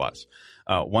interest to us.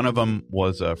 One of them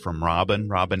was from Robin.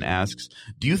 Robin asks,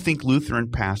 "Do you think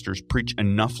Lutheran pastors preach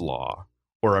enough law,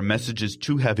 or are messages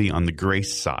too heavy on the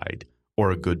grace side,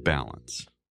 or a good balance?"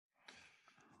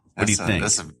 What do you think?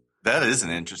 That is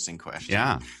an interesting question.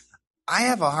 Yeah. I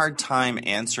have a hard time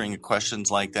answering questions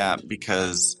like that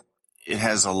because it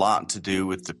has a lot to do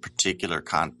with the particular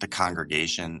the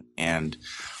congregation. And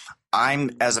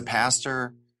as a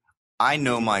pastor, I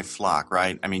know my flock,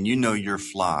 right? I mean, you know your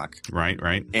flock. Right.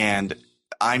 And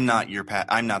I'm not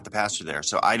the pastor there.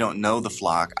 So I don't know the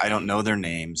flock. I don't know their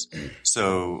names.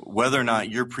 So whether or not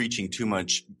you're preaching too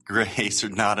much grace or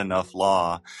not enough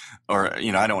law, or, I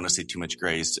don't want to say too much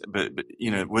grace, but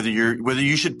whether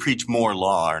you should preach more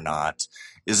law or not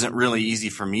isn't really easy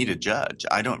for me to judge.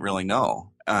 I don't really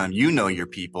know. You know your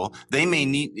people. They may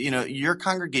need, your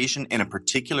congregation in a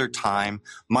particular time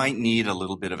might need a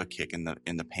little bit of a kick in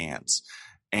the pants.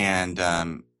 And,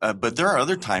 but there are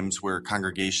other times where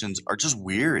congregations are just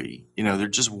weary, they're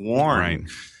just worn. Right.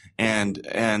 And,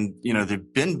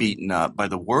 they've been beaten up by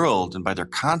the world and by their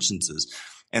consciences,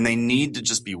 and they need to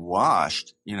just be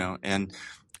washed, and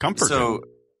comforted. So,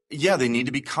 yeah, they need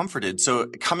to be comforted. So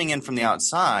coming in from the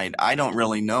outside, I don't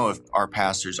really know if our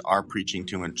pastors are preaching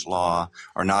too much law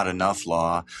or not enough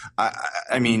law.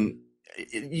 I mean,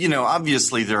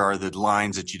 obviously there are the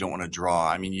lines that you don't want to draw.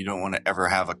 I mean, you don't want to ever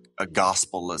have a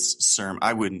gospel-less sermon.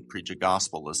 I wouldn't preach a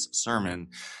gospel-less sermon,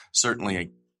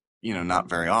 certainly, not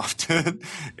very often.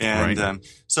 And right.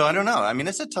 So I don't know. I mean,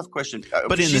 it's a tough question.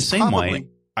 But in the same way,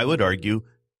 I would argue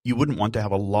you wouldn't want to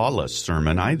have a lawless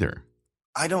sermon either.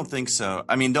 I don't think so.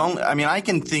 I mean,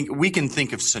 we can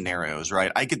think of scenarios,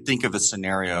 right? I could think of a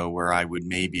scenario where I would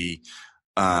maybe,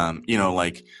 the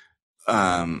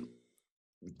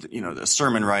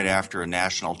sermon right after a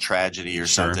national tragedy or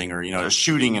something, or, a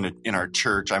shooting in our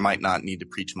church. I might not need to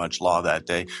preach much law that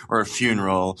day, or a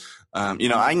funeral. I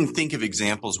can think of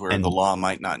examples where the law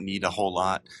might not need a whole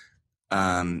lot.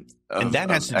 And that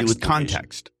has to do with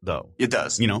context, though. It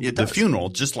does. The funeral,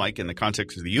 just like in the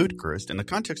context of the Eucharist, in the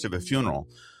context of a funeral,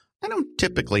 I don't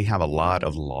typically have a lot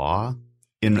of law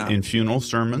in funeral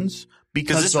sermons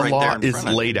because the law is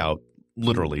laid out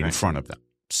literally in front of them.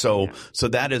 So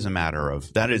that is a matter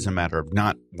of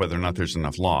not whether or not there's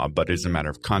enough law, but is a matter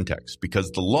of context,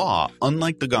 because the law,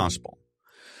 unlike the gospel,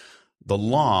 the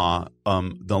law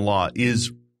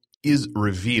is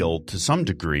revealed to some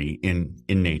degree in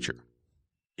nature.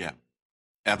 Yeah,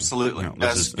 absolutely.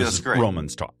 This is great.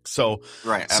 Romans talk. So,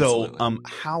 right. Absolutely. So,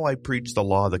 how I preach the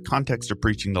law, the context of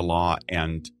preaching the law,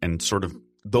 and sort of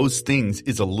those things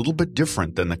is a little bit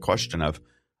different than the question of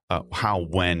how,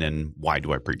 when, and why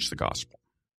do I preach the gospel.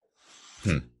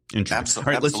 Interesting.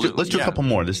 All right, let's do a couple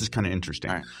more. This is kind of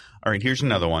interesting. All right, here's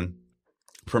another one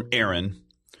from Aaron.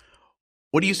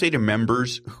 what do you say to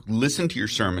members who listened to your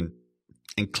sermon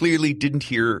and clearly didn't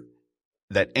hear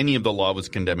that any of the law was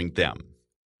condemning them,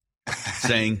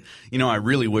 saying, I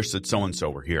really wish that so-and-so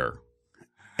were here.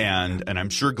 And I'm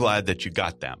sure glad that you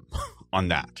got them on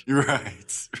that.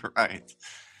 Right.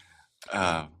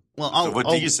 Well, what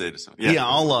do you say to someone? Yeah,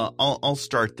 I'll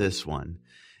start this one.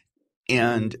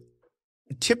 And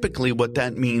typically what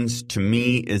that means to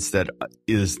me is that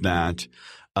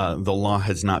the law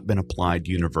has not been applied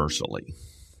universally.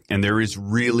 And there is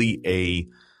really a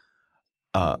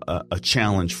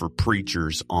challenge for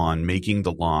preachers on making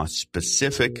the law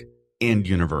specific and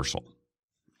universal.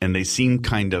 And they seem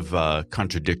kind of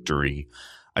contradictory.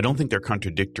 I don't think they're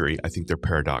contradictory. I think they're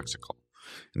paradoxical.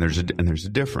 And there's a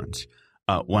difference.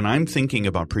 When I'm thinking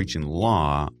about preaching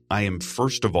law, I am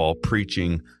first of all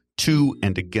preaching to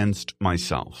and against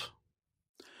myself.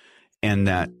 And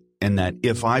that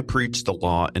if I preach the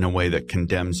law in a way that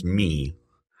condemns me,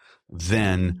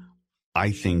 then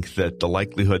I think that the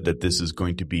likelihood that this is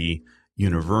going to be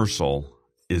universal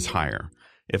is higher.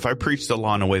 If I preach the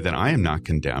law in a way that I am not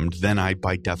condemned, then I,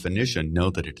 by definition, know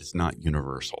that it is not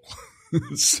universal.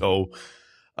 So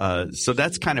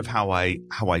that's kind of how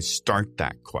I start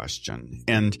that question.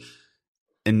 And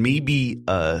maybe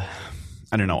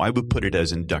I don't know, I would put it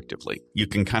as inductively. You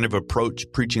can kind of approach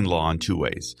preaching law in two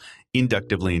ways,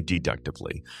 inductively and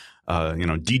deductively.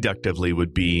 Deductively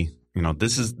would be,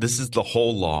 this is the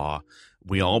whole law.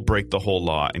 We all break the whole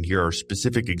law, and here are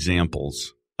specific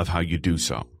examples of how you do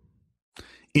so.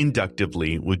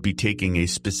 Inductively would be taking a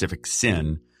specific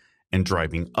sin and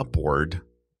driving upward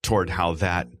toward how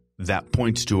that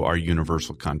points to our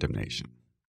universal condemnation.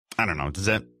 I don't know.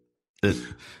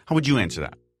 How would you answer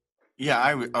that? Yeah,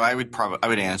 I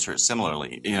would answer it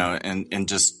similarly, and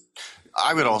just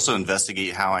I would also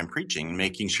investigate how I'm preaching,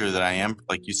 making sure that I am,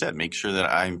 like you said, make sure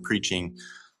that I'm preaching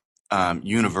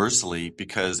universally,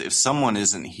 because if someone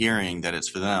isn't hearing that it's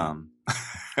for them,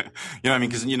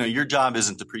 because your job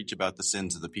isn't to preach about the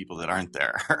sins of the people that aren't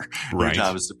there. Right. Your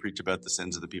job is to preach about the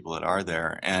sins of the people that are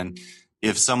there. And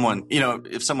if someone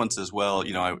says, well,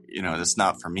 that's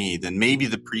not for me, then maybe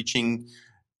the preaching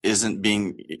isn't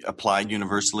being applied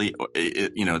universally.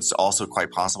 It's also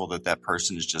quite possible that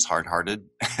person is just hard-hearted.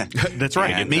 That's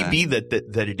right. It may be that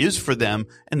it is for them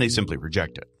and they simply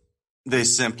reject it. They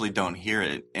simply don't hear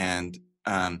it. And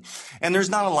there's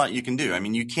not a lot you can do. I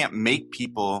mean, you can't make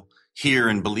people hear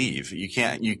and believe. You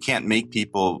can't make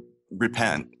people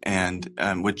repent. And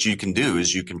what you can do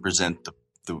is you can present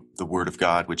the word of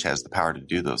God, which has the power to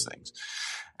do those things.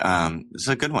 It's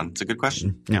a good one. It's a good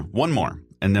question. Yeah. One more,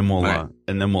 and then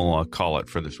we'll call it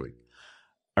for this week.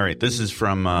 All right. This is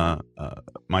from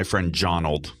my friend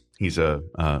Jonold. He's a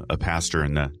pastor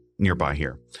in the nearby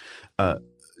here.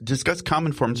 Discuss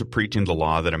common forms of preaching the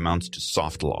law that amounts to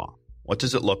soft law. What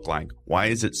does it look like? Why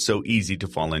is it so easy to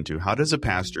fall into? How does a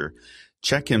pastor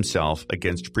check himself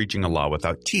against preaching a law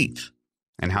without teeth?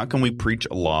 And how can we preach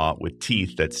a law with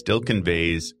teeth that still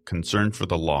conveys concern for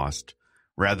the lost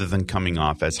rather than coming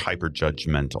off as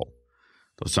hyper-judgmental?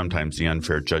 Though sometimes the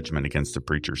unfair judgment against the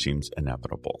preacher seems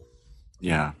inevitable.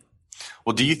 Yeah.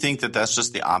 Well, do you think that that's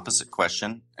just the opposite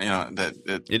question?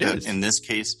 That it is. In this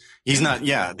case, he's not.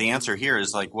 Yeah. The answer here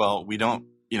is like, well, we don't,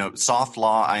 soft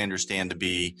law I understand to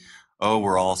be,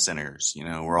 we're all sinners.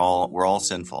 We're all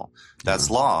sinful. That's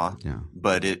law. Yeah.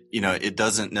 But it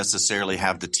doesn't necessarily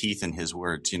have the teeth in his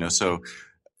words, so.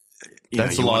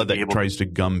 That's a law that tries to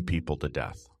gum people to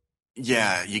death.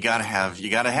 Yeah. You gotta have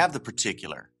the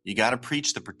particular. You gotta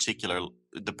preach the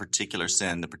particular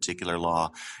sin, the particular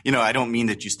law. I don't mean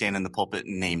that you stand in the pulpit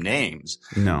and name names.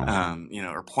 No.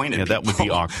 Or point at people. That would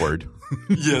be awkward.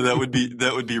 Yeah, that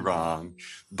would be wrong.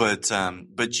 But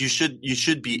you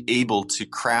should be able to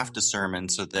craft a sermon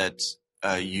so that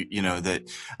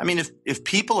if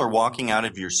people are walking out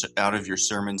of your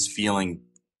sermons feeling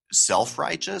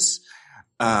self-righteous,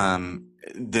 then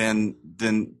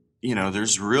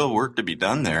there's real work to be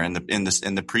done there, and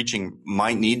the preaching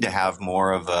might need to have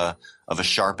more of a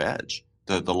sharp edge.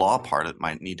 The law part of it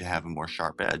might need to have a more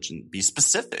sharp edge and be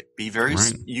specific. Be very.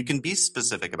 Right. You can be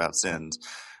specific about sins,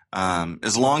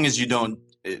 as long as you don't.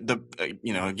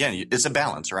 Again, it's a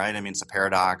balance, right? I mean, it's a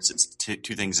paradox. It's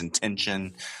two things in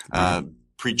tension.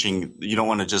 Preaching, you don't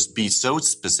want to just be so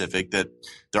specific that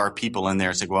there are people in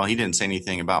there saying, "Well, he didn't say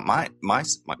anything about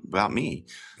about me."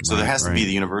 So there has to be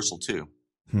the universal too.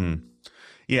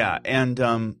 Yeah, and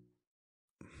the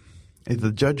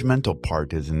judgmental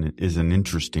part is an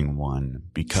interesting one,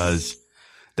 because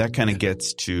that kind of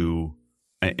gets to,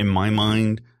 in my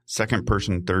mind, second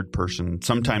person, third person.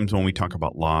 Sometimes when we talk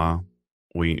about law,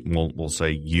 we'll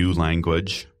say you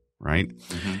language, right?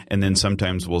 Mm-hmm. And then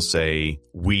sometimes we'll say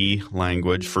we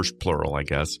language, first plural, I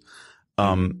guess.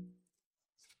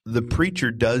 The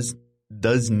preacher does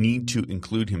need to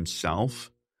include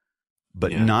himself,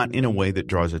 but not in a way that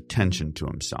draws attention to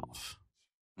himself.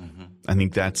 Mm-hmm. I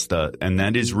think and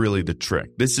that is really the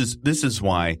trick. This is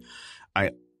why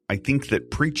I think that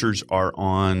preachers are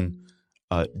on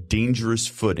dangerous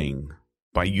footing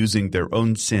by using their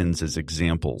own sins as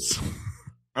examples.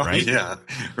 Right? Oh, yeah,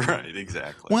 right,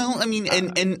 exactly. Well, I mean,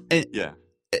 and yeah.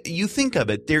 You think of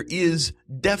it, there is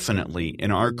definitely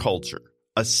in our culture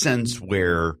a sense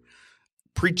where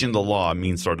preaching the law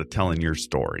means sort of telling your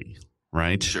story,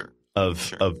 right? Sure.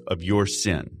 Of your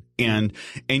sin. And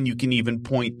you can even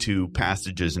point to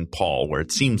passages in Paul where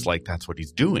it seems like that's what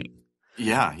he's doing.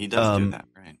 Yeah, he does do that,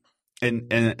 right?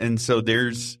 And so there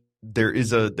is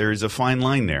a fine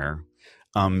line there,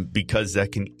 because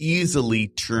that can easily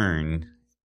turn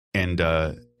and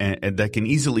that can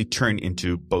easily turn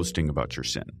into boasting about your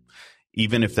sin,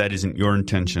 even if that isn't your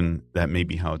intention. That may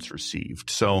be how it's received.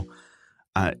 So,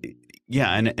 and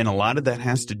a lot of that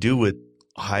has to do with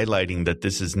highlighting that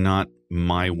this is not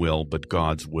my will, but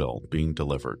God's will being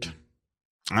delivered.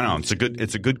 I don't know.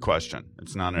 It's a good question.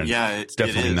 It's not it's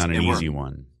definitely not an easy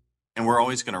one. And we're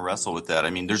always going to wrestle with that. I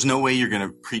mean, there's no way you're going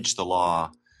to preach the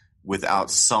law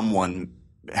without someone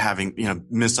having,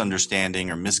 misunderstanding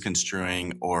or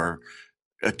misconstruing or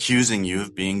accusing you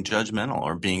of being judgmental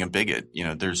or being a bigot.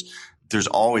 There's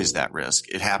always that risk.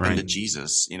 It happened to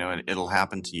Jesus. It'll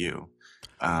happen to you.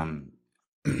 One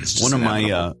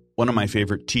of my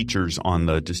favorite teachers on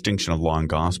the distinction of law and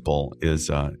gospel is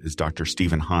Dr.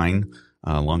 Stephen Hine,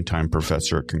 a longtime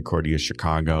professor at Concordia,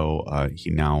 Chicago.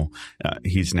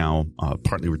 He's now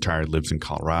partly retired, lives in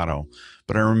Colorado.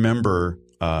 But I remember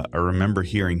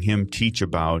hearing him teach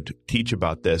about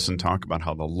this and talk about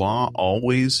how the law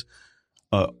always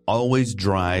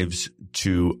drives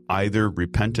to either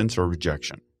repentance or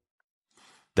rejection.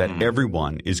 That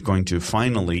everyone is going to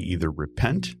finally either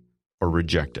repent or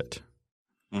reject it.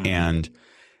 Mm-hmm.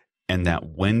 And that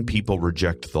when people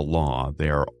reject the law, they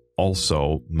are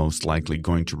also most likely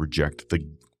going to reject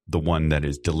the one that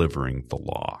is delivering the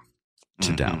law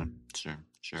to them. Sure.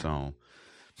 So,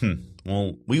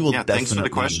 well, we will definitely. Thanks for the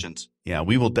questions. Yeah,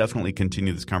 we will definitely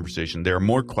continue this conversation. There are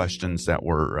more questions that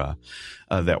were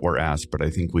asked, but I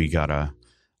think we gotta.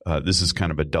 This is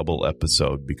kind of a double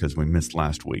episode because we missed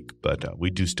last week, but we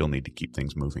do still need to keep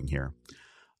things moving here.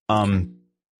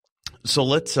 So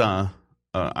let's.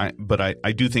 I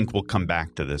do think we'll come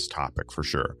back to this topic for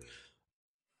sure.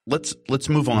 Let's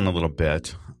move on a little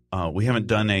bit. We haven't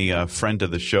done a friend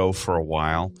of the show for a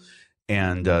while,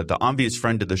 and the obvious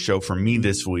friend of the show for me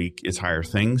this week is Higher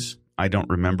Things. I don't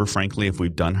remember, frankly, if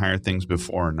we've done Higher Things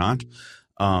before or not,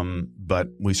 but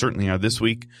we certainly are this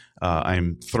week.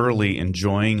 I'm thoroughly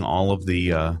enjoying all of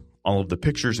the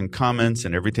pictures and comments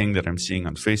and everything that I'm seeing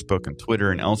on Facebook and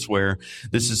Twitter and elsewhere.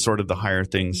 This is sort of the Higher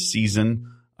Things season.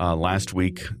 Last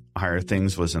week, Higher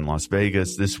Things was in Las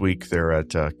Vegas. This week, they're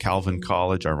at Calvin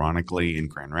College, ironically, in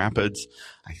Grand Rapids.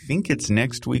 I think it's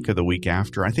next week or the week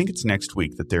after. I think it's next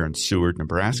week that they're in Seward,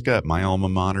 Nebraska, at my alma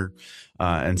mater.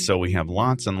 And so we have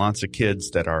lots and lots of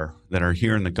kids that are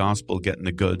hearing the gospel, getting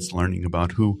the goods, learning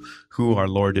about who our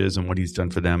Lord is and what He's done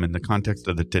for them in the context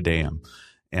of the Te Deum.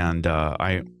 And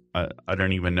I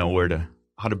don't even know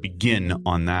how to begin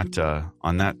on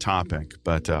that topic.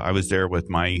 But I was there with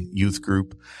my youth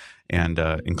group, and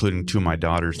including two of my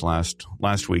daughters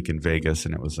last week in Vegas,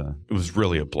 and it was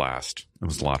really a blast. It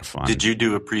was a lot of fun. Did you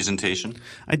do a presentation?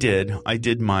 I did. I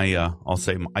did my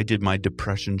I did my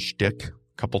depression shtick a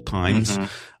couple times.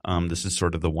 Mm-hmm. This is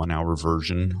sort of the 1-hour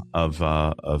version of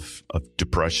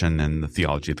depression and the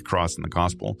theology of the cross and the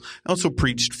gospel. I also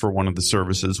preached for one of the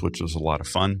services, which was a lot of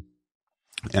fun.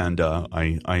 And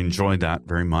I enjoyed that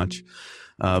very much.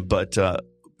 But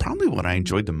probably what I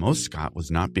enjoyed the most, Scott, was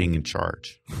not being in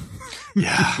charge.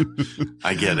 Yeah,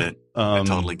 I get it. I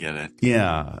totally get it.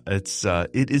 Yeah,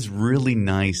 it is really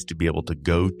nice to be able to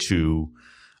go to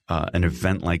an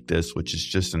event like this, which is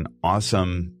just an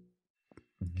awesome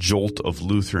jolt of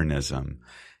Lutheranism,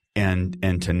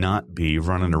 and to not be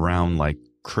running around like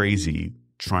crazy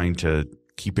trying to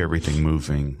keep everything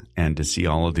moving, and to see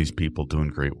all of these people doing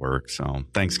great work. So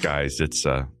thanks, guys. It's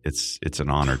an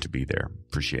honor to be there.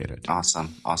 Appreciate it.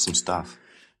 Awesome stuff.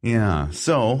 Yeah.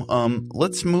 So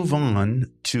let's move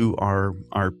on to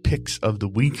our picks of the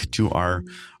week, to our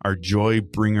joy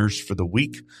bringers for the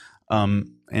week.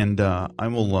 And I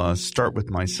will start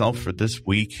with myself for this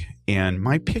week. And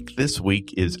my pick this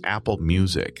week is Apple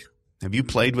Music. Have you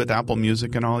played with Apple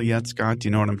Music at all yet, Scott? Do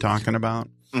you know what I'm talking about?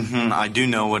 I do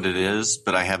know what it is,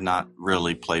 but I have not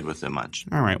really played with it much.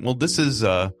 All right. Well, this is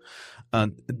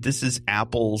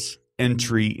Apple's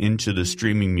entry into the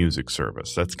streaming music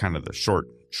service. That's kind of the short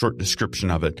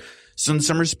description of it. So in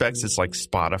some respects, it's like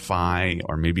Spotify,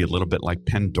 or maybe a little bit like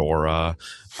Pandora,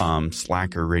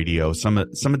 Slacker Radio. Some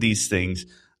of these things.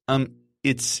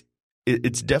 It's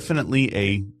definitely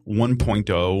a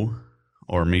 1.0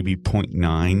 or maybe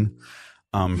 0.9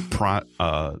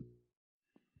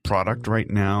 product right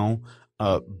now,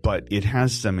 but it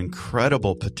has some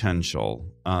incredible potential.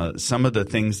 Some of the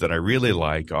things that I really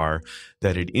like are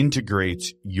that it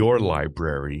integrates your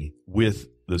library with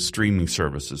the streaming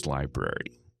services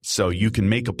library. So you can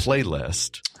make a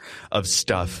playlist of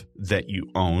stuff that you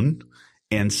own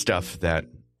and stuff that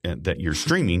you're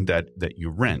streaming that you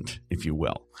rent, if you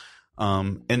will.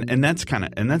 And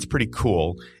that's pretty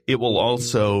cool. It will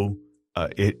also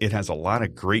it has a lot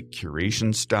of great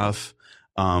curation stuff.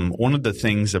 One of the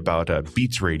things about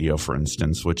Beats Radio, for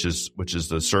instance, which is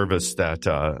the service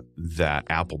that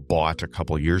Apple bought a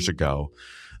couple of years ago,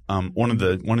 one of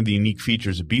the unique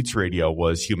features of Beats Radio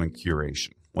was human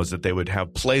curation. Was that they would have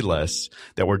playlists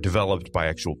that were developed by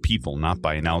actual people, not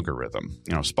by an algorithm.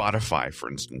 You know, Spotify, for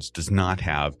instance, does not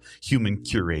have human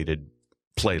curated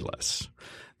playlists.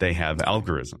 They have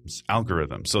algorithms.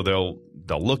 So they'll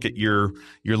look at your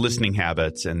listening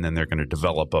habits, and then they're going to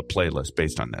develop a playlist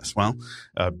based on this. Well,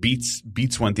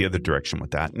 Beats went the other direction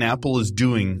with that, and Apple is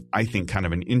doing, I think, kind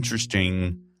of an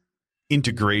interesting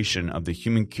integration of the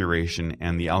human curation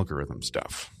and the algorithm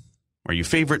stuff, where you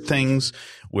favorite things,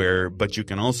 but you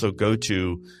can also go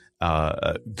to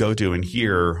and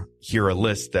hear a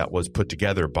list that was put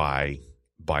together by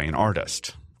an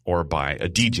artist or by a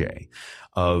DJ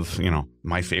of,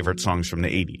 my favorite songs from the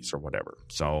 80s or whatever.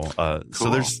 So so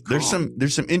there's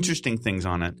some interesting things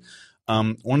on it.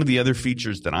 One of the other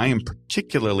features that I am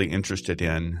particularly interested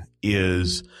in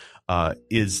is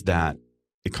that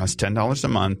it costs $10 a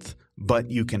month,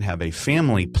 but you can have a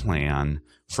family plan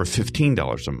for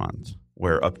 $15 a month,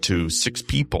 where up to 6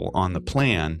 people on the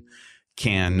plan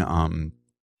can,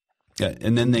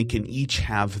 and then they can each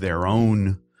have their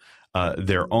own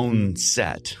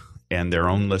set and their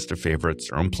own list of favorites,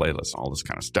 their own playlists, all this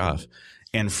kind of stuff.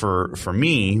 And for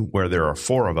me, where there are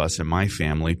 4 of us in my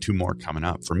family, 2 more coming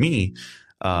up, for me,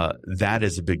 that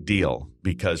is a big deal,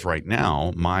 because right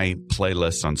now my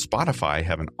playlists on Spotify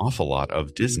have an awful lot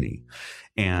of Disney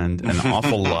and an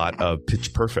awful lot of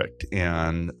Pitch Perfect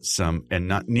and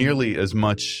not nearly as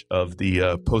much of the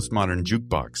postmodern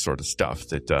jukebox sort of stuff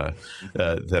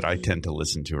that I tend to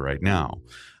listen to right now.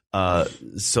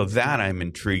 So that I'm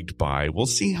intrigued by. We'll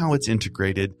see how it's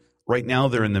integrated. Right now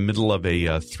they're in the middle of a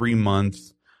 3-month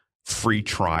free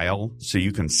trial, so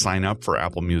you can sign up for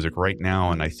Apple Music right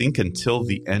now, and I think until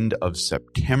the end of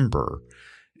September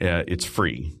it's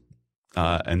free.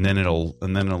 And then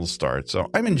it'll start. So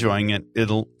I'm enjoying it.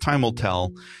 Time will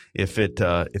tell if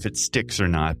it sticks or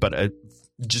not. But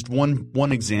just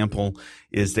one example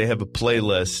is they have a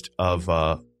playlist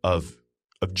of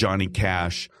Johnny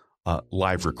Cash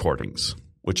live recordings,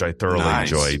 which I thoroughly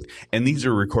enjoyed. And these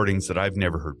are recordings that I've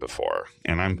never heard before.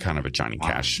 And I'm kind of a Johnny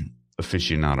Cash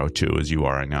aficionado too, as you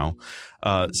are, I know.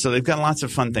 So they've got lots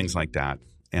of fun things like that.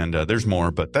 And there's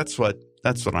more, but that's what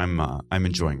I'm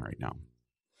enjoying right now.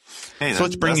 Hey,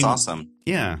 that's awesome.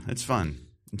 Yeah, it's fun.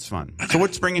 It's fun. So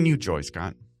what's bringing you joy,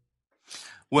 Scott?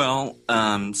 Well,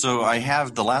 so I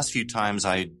have the last few times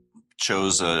I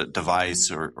chose a device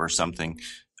or something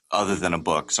other than a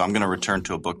book. So I'm going to return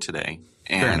to a book today.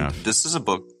 And fair enough. This is a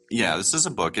book. Yeah, this is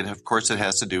a book. And of course, it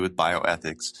has to do with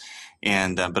bioethics,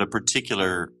 and but a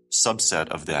particular subset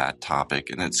of that topic.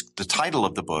 And the title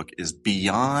of the book is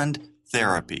Beyond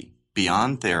Therapy.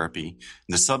 Beyond Therapy.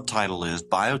 The subtitle is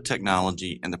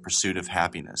Biotechnology and the Pursuit of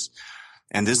Happiness.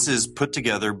 And this is put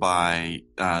together by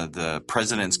the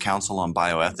President's Council on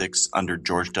Bioethics under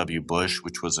George W. Bush,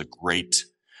 which was a great,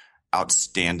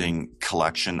 outstanding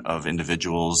collection of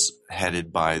individuals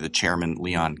headed by the chairman,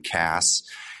 Leon Cass.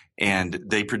 And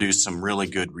they produced some really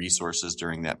good resources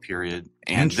during that period.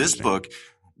 And this book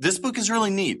is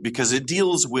really neat because it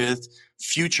deals with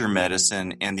future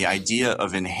medicine and the idea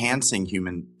of enhancing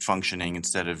human functioning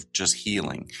instead of just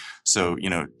healing. So,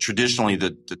 traditionally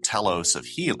the telos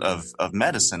of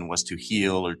medicine was to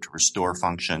heal or to restore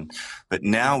function. But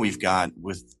now we've got,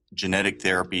 with genetic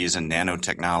therapies and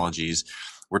nanotechnologies,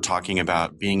 we're talking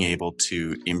about being able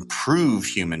to improve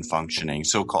human functioning,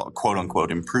 so-called quote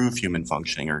unquote improve human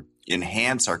functioning or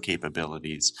enhance our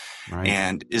capabilities. Right.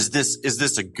 And is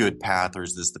this a good path, or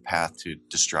is this the path to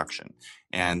destruction?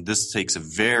 And this takes a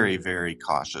very, very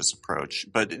cautious approach,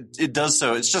 but it does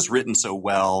so. It's just written so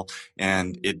well,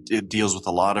 and it deals with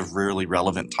a lot of really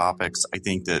relevant topics. I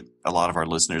think that a lot of our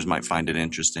listeners might find it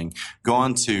interesting. Go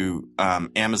on to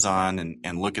Amazon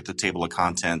and look at the table of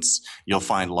contents. You'll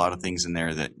find a lot of things in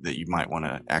there that you might want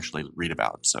to actually read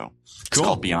about. So it's Cool.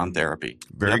 called Beyond Therapy.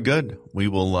 Very good. We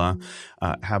will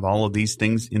have all of these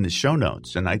things in the show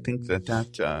notes, and I think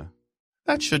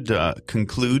that should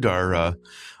conclude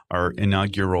our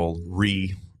inaugural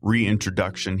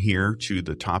reintroduction here to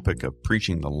the topic of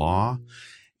preaching the law,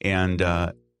 and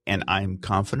I'm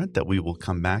confident that we will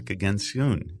come back again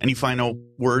soon. Any final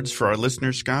words for our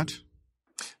listeners, Scott?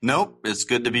 Nope. It's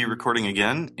good to be recording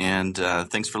again, and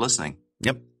thanks for listening.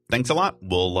 Yep. Thanks a lot.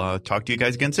 We'll talk to you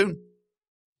guys again soon.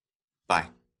 Bye.